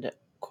and,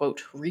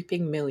 quote,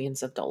 reaping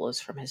millions of dollars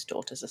from his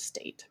daughter's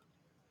estate.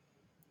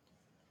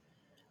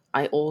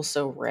 I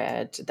also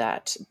read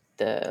that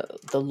the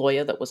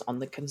lawyer that was on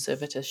the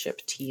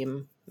conservatorship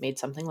team made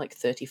something like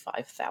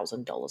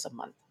 $35,000 a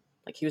month.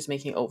 Like he was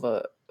making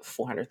over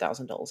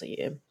 $400,000 a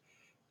year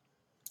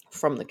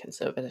from the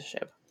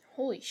conservatorship,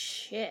 Holy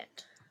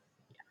shit!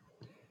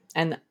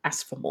 and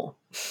asked for more.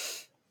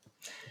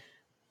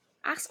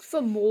 Ask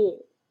for more.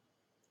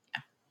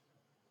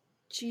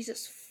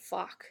 Jesus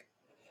fuck.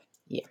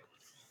 Yeah.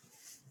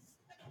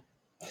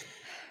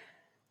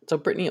 So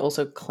Brittany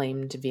also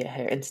claimed via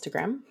her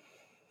Instagram,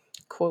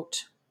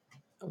 quote,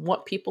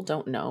 "What people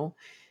don't know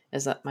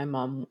is that my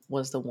mom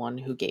was the one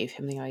who gave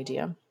him the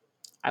idea.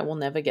 I will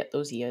never get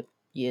those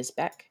years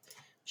back.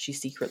 She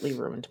secretly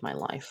ruined my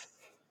life."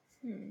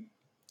 Hmm.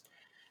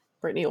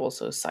 Brittany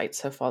also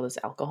cites her father's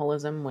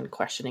alcoholism when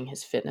questioning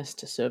his fitness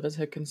to serve as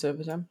her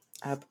conservator.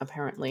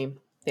 Apparently,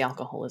 the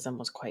alcoholism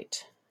was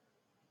quite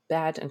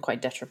bad and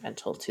quite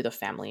detrimental to the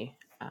family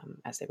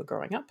as they were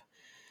growing up.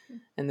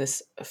 And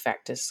this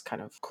fact is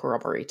kind of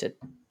corroborated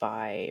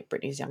by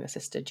Brittany's younger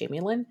sister, Jamie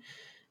Lynn,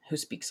 who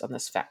speaks on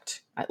this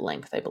fact at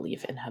length, I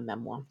believe, in her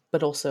memoir.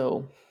 But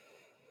also,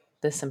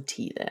 there's some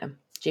tea there.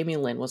 Jamie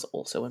Lynn was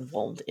also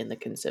involved in the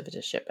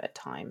conservatorship at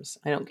times.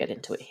 I don't get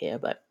into it here,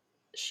 but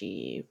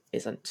she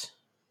isn't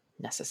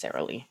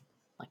necessarily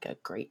like a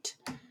great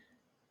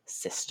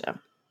sister,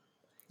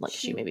 like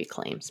she She maybe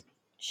claims.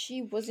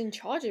 she was in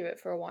charge of it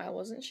for a while,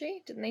 wasn't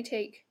she? Didn't they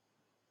take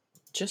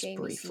Just Jamie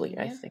briefly,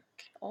 I Senior think.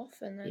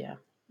 off and then Yeah.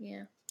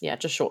 yeah. Yeah,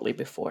 just shortly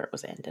before it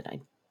was ended, I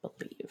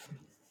believe.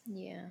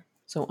 Yeah.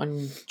 So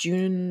on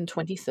June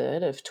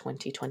 23rd of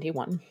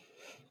 2021,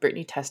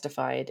 Brittany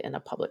testified in a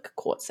public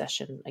court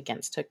session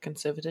against her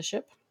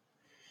conservatorship.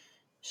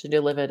 She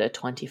delivered a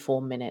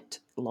 24-minute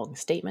long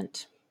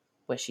statement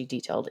where she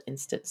detailed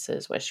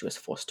instances where she was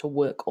forced to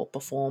work or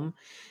perform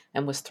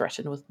and was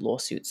threatened with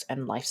lawsuits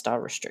and lifestyle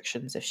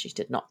restrictions if she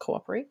did not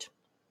cooperate.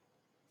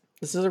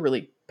 This is a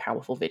really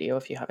powerful video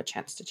if you have a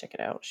chance to check it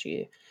out.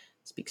 She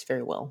speaks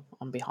very well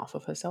on behalf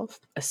of herself.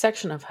 A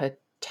section of her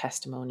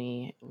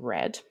testimony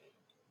read,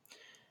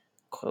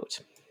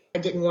 quote, I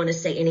didn't want to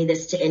say any of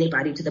this to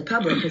anybody, to the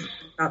public, because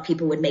I thought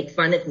people would make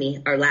fun of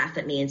me or laugh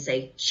at me and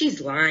say,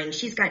 she's lying.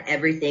 She's got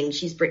everything.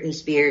 She's Britney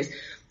Spears.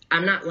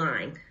 I'm not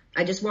lying.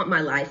 I just want my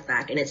life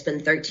back. And it's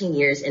been 13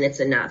 years and it's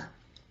enough.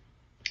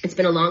 It's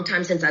been a long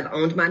time since I've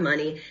owned my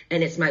money,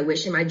 and it's my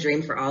wish and my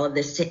dream for all of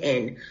this to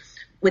end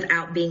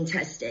without being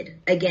tested.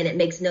 Again, it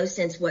makes no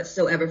sense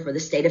whatsoever for the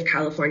state of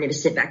California to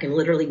sit back and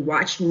literally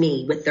watch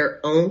me with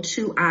their own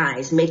two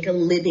eyes make a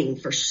living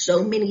for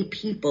so many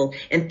people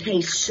and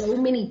pay so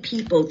many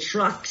people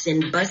trucks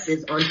and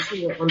buses on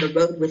tour on the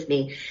road with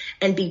me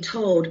and be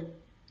told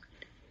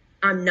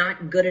I'm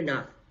not good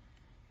enough.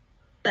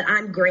 But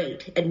I'm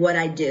great at what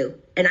I do.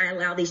 And I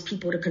allow these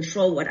people to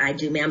control what I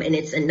do, ma'am, and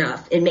it's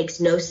enough. It makes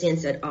no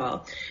sense at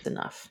all.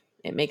 enough.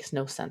 It makes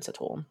no sense at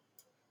all.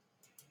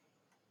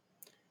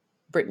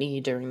 Brittany,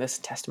 during this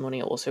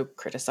testimony, also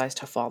criticized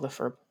her father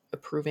for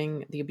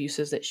approving the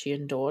abuses that she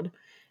endured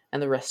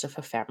and the rest of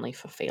her family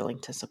for failing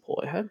to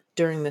support her.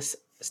 During this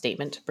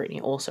statement,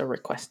 Brittany also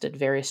requested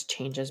various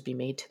changes be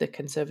made to the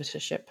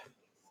conservatorship,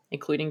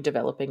 including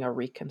developing a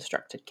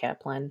reconstructed care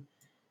plan,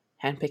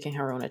 handpicking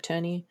her own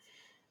attorney,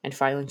 and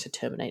filing to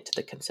terminate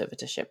the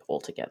conservatorship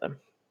altogether.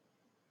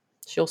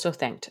 She also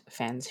thanked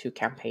fans who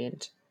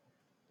campaigned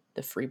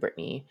the Free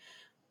Britney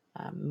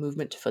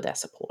movement for their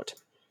support.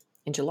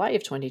 In July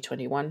of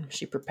 2021,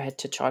 she prepared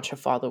to charge her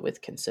father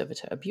with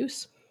conservator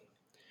abuse.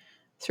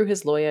 Through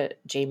his lawyer,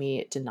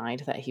 Jamie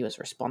denied that he was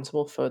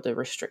responsible for the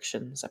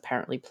restrictions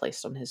apparently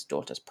placed on his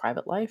daughter's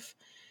private life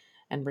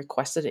and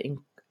requested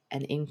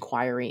an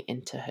inquiry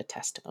into her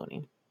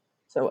testimony.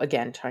 So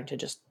again, trying to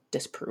just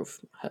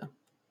disprove her,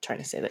 trying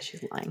to say that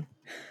she's lying.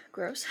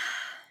 Gross.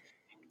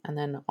 And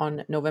then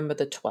on November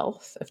the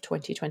 12th of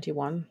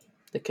 2021,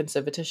 the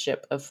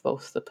conservatorship of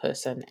both the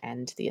person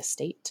and the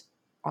estate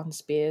on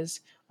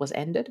Spears was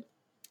ended.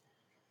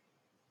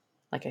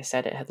 Like I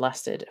said, it had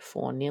lasted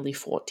for nearly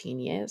 14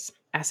 years.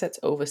 Assets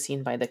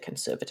overseen by the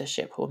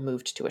conservatorship were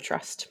moved to a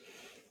trust.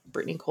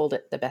 Britney called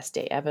it the best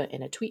day ever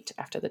in a tweet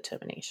after the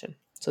termination.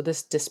 So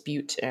this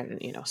dispute and,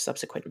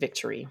 subsequent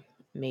victory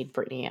made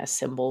Britney a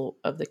symbol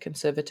of the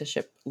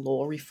conservatorship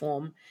law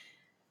reform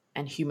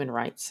and human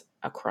rights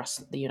across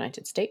the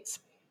United States.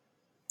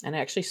 And it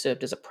actually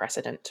served as a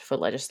precedent for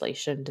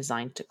legislation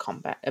designed to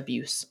combat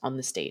abuse on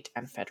the state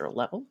and federal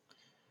level.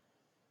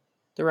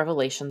 The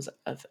revelations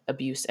of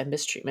abuse and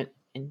mistreatment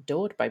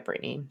endured by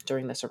Britney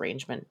during this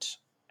arrangement,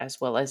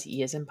 as well as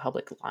years in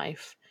public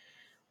life,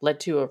 led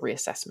to a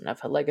reassessment of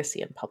her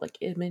legacy and public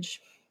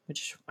image,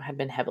 which had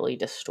been heavily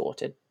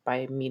distorted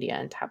by media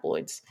and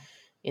tabloids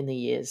in the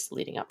years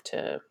leading up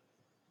to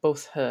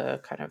both her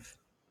kind of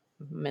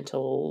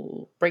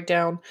mental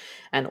breakdown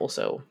and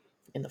also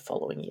in the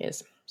following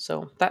years.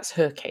 So that's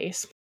her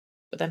case.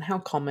 But then how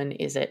common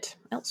is it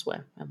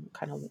elsewhere? And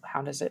kind of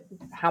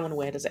how and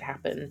where does it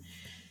happen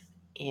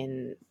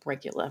in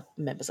regular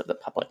members of the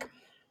public?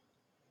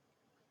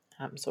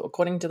 So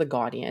according to The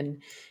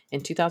Guardian,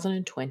 in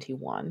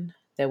 2021,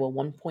 there were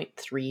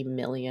 1.3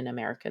 million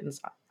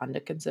Americans under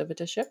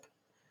conservatorship.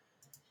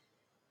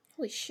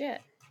 Holy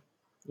shit.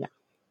 Yeah.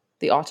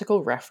 The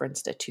article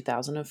referenced a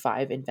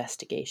 2005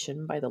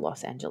 investigation by the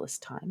Los Angeles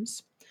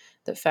Times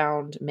that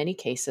found many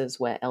cases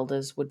where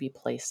elders would be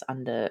placed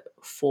under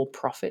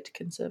for-profit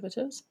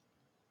conservators.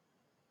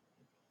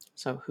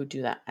 So who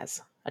do that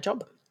as a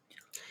job.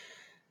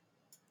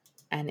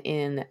 And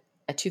in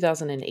a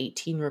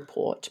 2018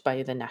 report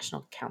by the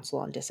National Council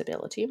on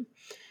Disability,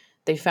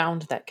 they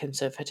found that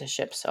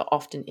conservatorships are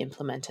often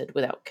implemented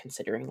without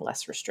considering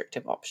less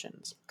restrictive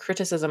options.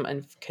 Criticism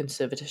of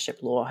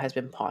conservatorship law has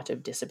been part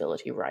of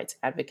disability rights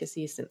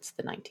advocacy since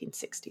the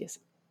 1960s.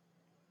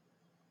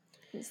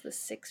 Since the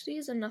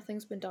 60s and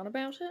nothing's been done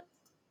about it?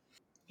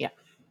 Yeah.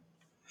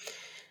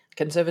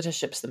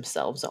 Conservatorships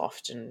themselves are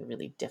often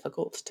really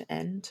difficult to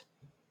end.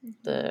 Mm-hmm.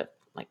 The,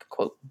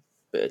 quote,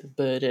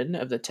 burden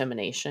of the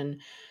termination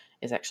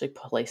is actually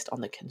placed on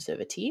the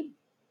conservatee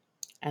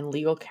and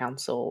legal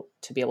counsel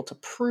to be able to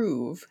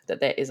prove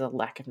that there is a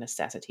lack of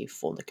necessity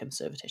for the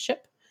conservatorship.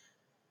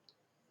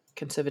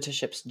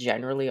 Conservatorships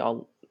generally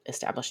are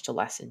established to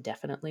last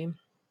indefinitely,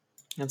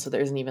 and so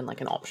there isn't even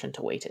an option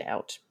to wait it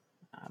out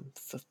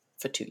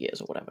for 2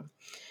 years or whatever.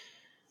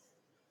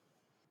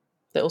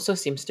 There also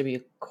seems to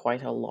be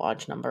quite a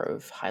large number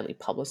of highly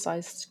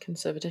publicized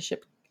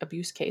conservatorship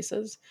abuse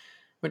cases,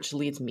 which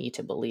leads me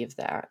to believe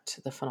that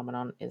the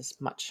phenomenon is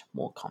much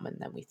more common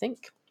than we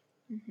think.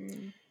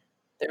 Mm-hmm.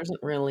 There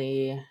isn't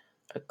really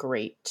a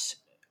great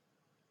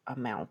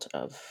amount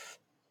of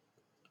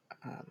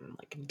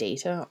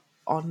data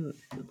on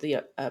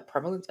the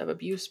prevalence of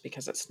abuse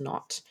because it's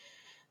not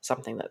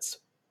something that's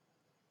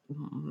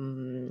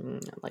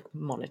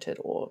monitored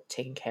or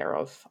taken care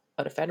of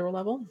at a federal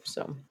level.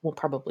 So we'll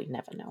probably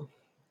never know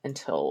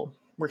until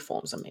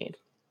reforms are made.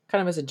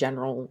 Kind of as a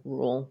general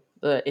rule,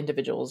 the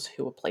individuals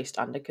who are placed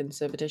under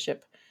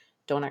conservatorship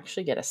don't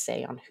actually get a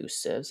say on who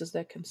serves as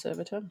their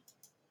conservator.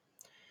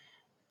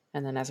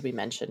 And then, as we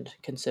mentioned,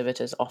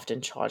 conservators often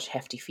charge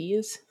hefty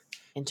fees,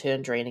 in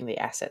turn draining the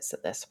assets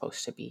that they're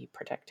supposed to be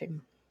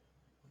protecting.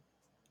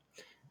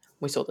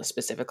 We saw this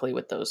specifically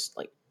with those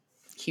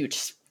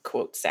huge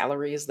quote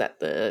salaries that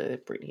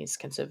the Britney's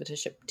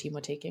conservatorship team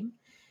were taking.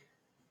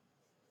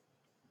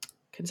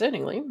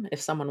 Concerningly, if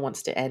someone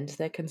wants to end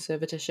their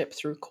conservatorship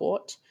through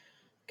court,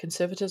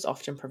 conservators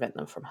often prevent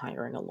them from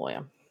hiring a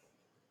lawyer,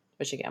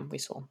 which again we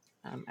saw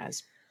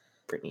as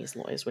Britney's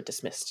lawyers were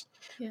dismissed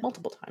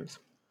multiple times.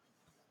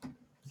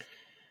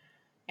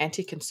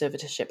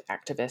 Anti-conservatorship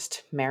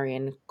activist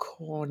Marian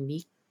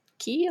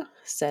Kornicki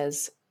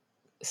says,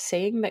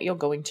 saying that you're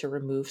going to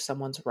remove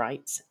someone's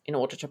rights in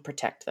order to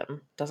protect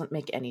them doesn't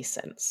make any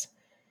sense.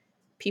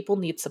 People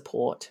need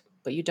support,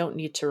 but you don't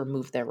need to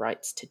remove their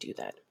rights to do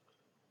that.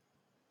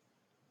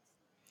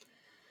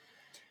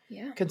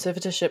 Yeah.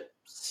 Conservatorship.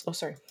 Oh,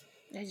 sorry.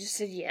 I just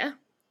said, yeah,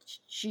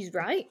 she's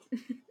right.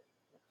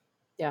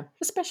 Yeah.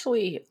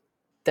 Especially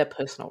their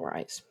personal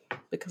rights.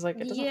 Because, it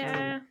doesn't really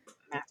matter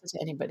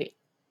to anybody.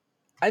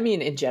 I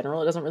mean, in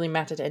general, it doesn't really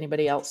matter to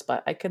anybody else,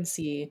 but I can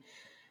see,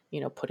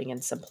 putting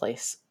in some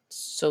place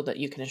so that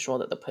you can ensure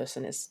that the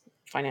person is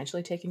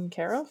financially taken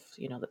care of,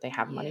 that they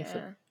have money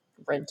for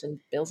rent and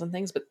bills and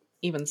things. But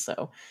even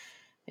so,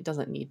 it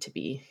doesn't need to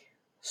be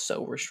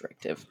so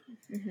restrictive.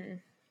 Mm-hmm.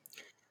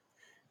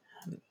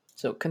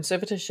 So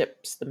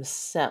conservatorships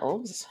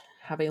themselves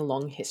have a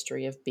long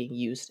history of being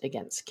used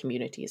against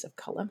communities of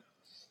color.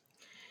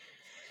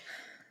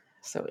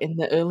 So in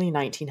the early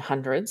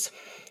 1900s,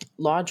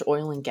 large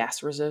oil and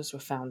gas reserves were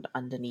found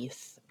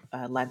underneath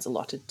lands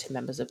allotted to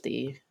members of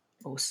the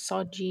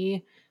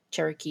Osage,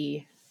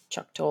 Cherokee,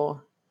 Choctaw,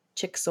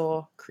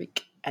 Chickasaw,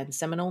 Creek, and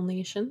Seminole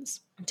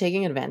nations,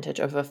 taking advantage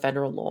of a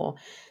federal law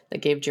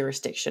that gave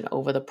jurisdiction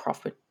over the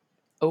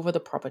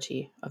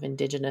property of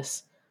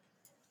Indigenous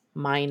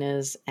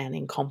minors and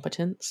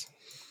incompetents,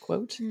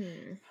 quote,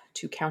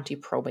 to county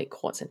probate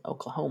courts in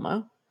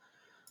Oklahoma.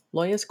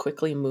 Lawyers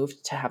quickly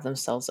moved to have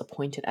themselves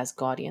appointed as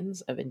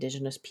guardians of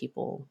Indigenous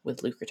people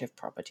with lucrative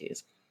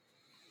properties.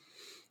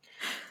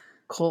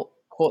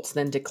 Courts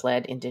then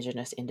declared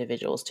Indigenous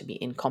individuals to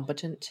be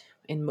incompetent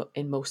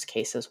in most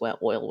cases where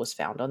oil was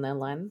found on their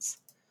lands.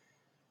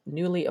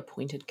 Newly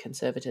appointed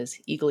conservators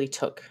eagerly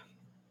took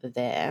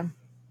their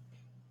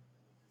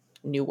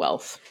new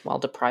wealth while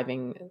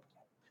depriving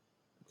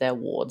their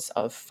wards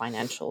of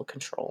financial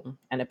control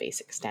and a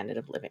basic standard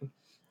of living.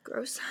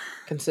 Gross.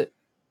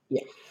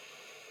 Yeah.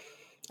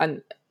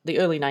 And the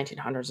early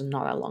 1900s is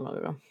not that long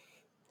ago.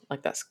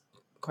 Like, that's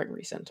quite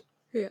recent.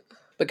 Yeah.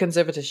 But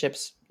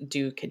conservatorships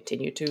do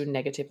continue to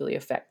negatively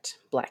affect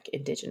Black,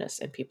 Indigenous,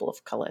 and people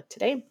of color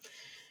today.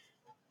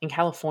 In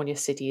California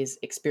cities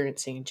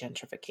experiencing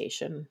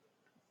gentrification,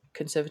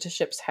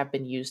 conservatorships have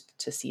been used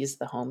to seize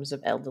the homes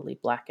of elderly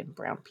Black and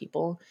brown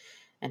people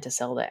and to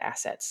sell their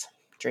assets,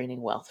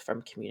 draining wealth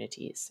from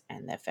communities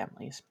and their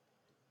families.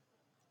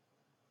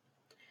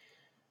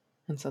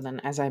 And so then,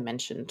 as I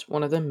mentioned,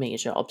 one of the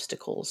major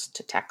obstacles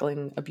to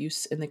tackling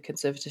abuse in the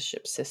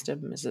conservatorship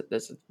system is that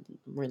there's a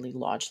really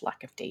large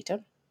lack of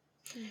data.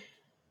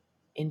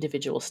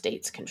 Individual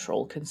states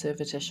control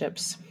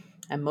conservatorships,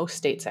 and most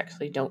states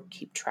actually don't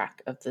keep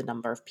track of the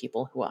number of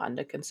people who are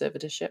under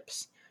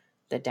conservatorships,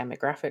 their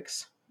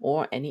demographics,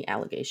 or any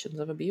allegations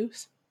of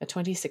abuse. A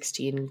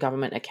 2016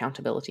 Government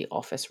Accountability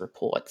Office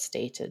report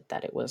stated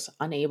that it was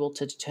unable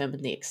to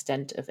determine the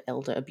extent of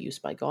elder abuse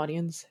by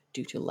guardians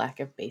due to lack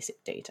of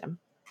basic data.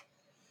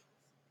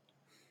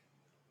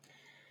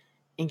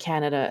 In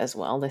Canada as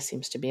well, there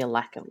seems to be a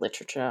lack of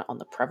literature on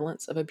the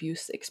prevalence of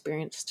abuse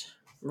experienced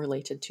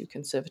related to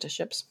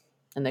conservatorships,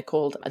 and they're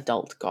called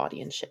adult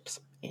guardianships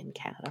in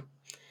Canada.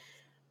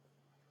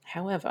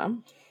 However,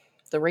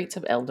 the rates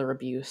of elder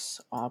abuse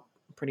are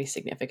pretty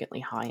significantly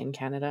high in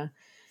Canada,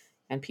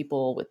 and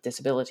people with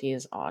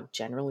disabilities are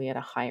generally at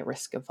a higher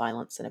risk of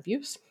violence and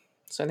abuse.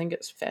 So I think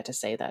it's fair to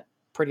say that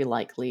pretty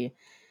likely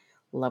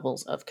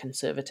levels of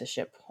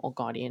conservatorship or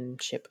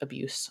guardianship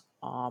abuse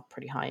are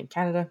pretty high in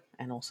Canada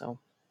and also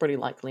pretty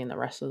likely in the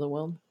rest of the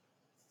world.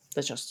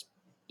 There's just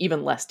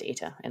even less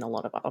data in a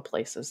lot of other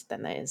places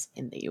than there is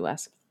in the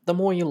US. The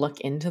more you look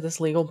into this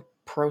legal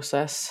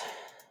process,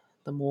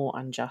 the more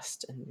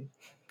unjust and,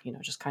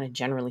 just kind of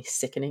generally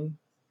sickening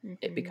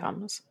it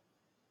becomes.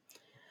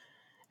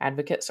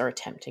 Advocates are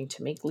attempting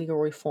to make legal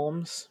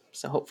reforms,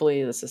 so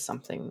hopefully this is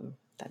something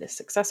that is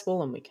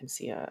successful and we can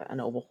see an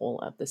overhaul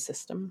of the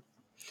system.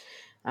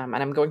 And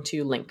I'm going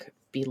to link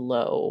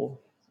below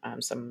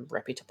some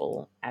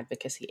reputable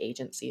advocacy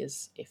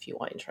agencies if you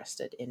are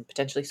interested in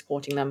potentially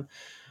supporting them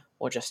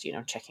or just,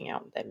 checking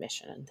out their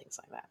mission and things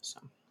like that. So,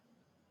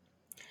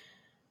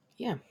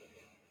 yeah.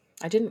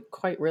 I didn't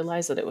quite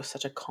realize that it was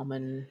such a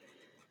common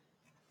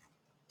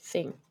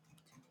thing,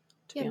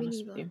 to be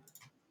honest with you.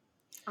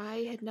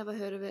 I had never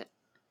heard of it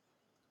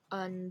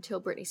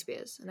until Britney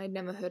Spears, and I'd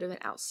never heard of it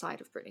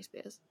outside of Britney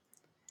Spears.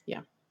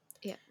 Yeah.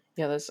 Yeah.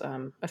 Yeah, there's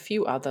a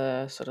few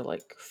other sort of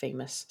like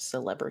famous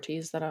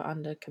celebrities that are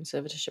under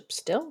conservatorship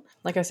still.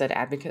 Like I said,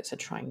 advocates are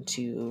trying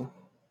to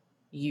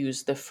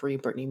use the Free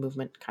Britney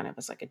movement kind of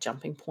as like a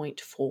jumping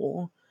point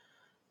for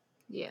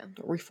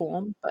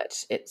reform,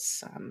 but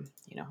it's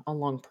a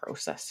long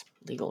process,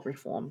 legal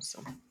reform.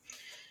 So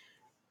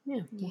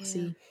we'll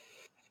see.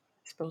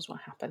 I suppose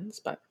what happens,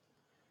 but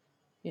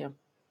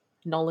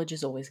knowledge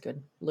is always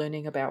good.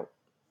 Learning about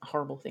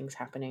horrible things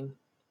happening,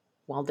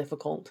 while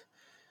difficult,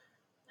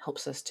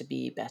 helps us to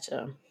be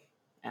better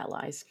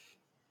allies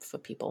for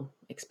people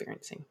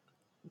experiencing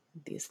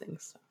these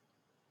things. So.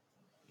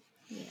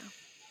 Yeah.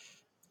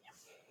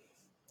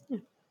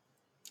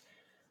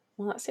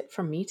 Well, that's it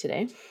from me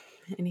today.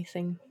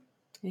 Anything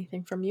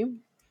from you?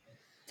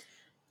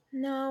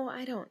 No,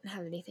 I don't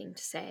have anything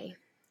to say.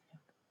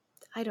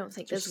 I don't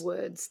think there's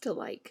words to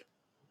like.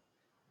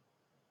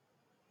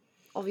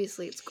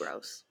 Obviously, it's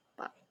gross,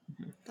 but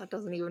that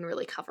doesn't even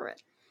really cover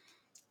it.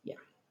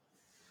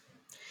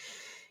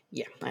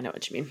 Yeah, I know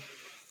what you mean.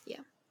 Yeah.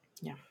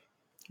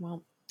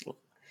 Well,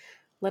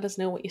 let us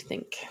know what you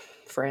think,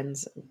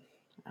 friends.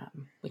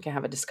 We can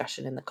have a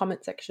discussion in the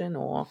comment section,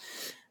 or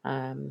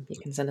you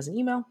can send us an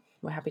email.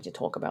 We're happy to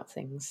talk about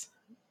things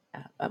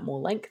at more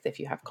length if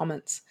you have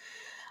comments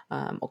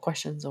or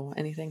questions or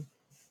anything.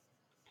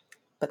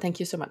 But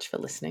thank you so much for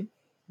listening.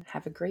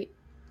 Have a great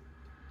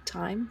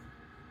time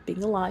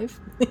being alive.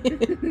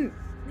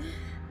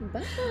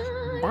 Bye.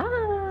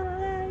 Bye.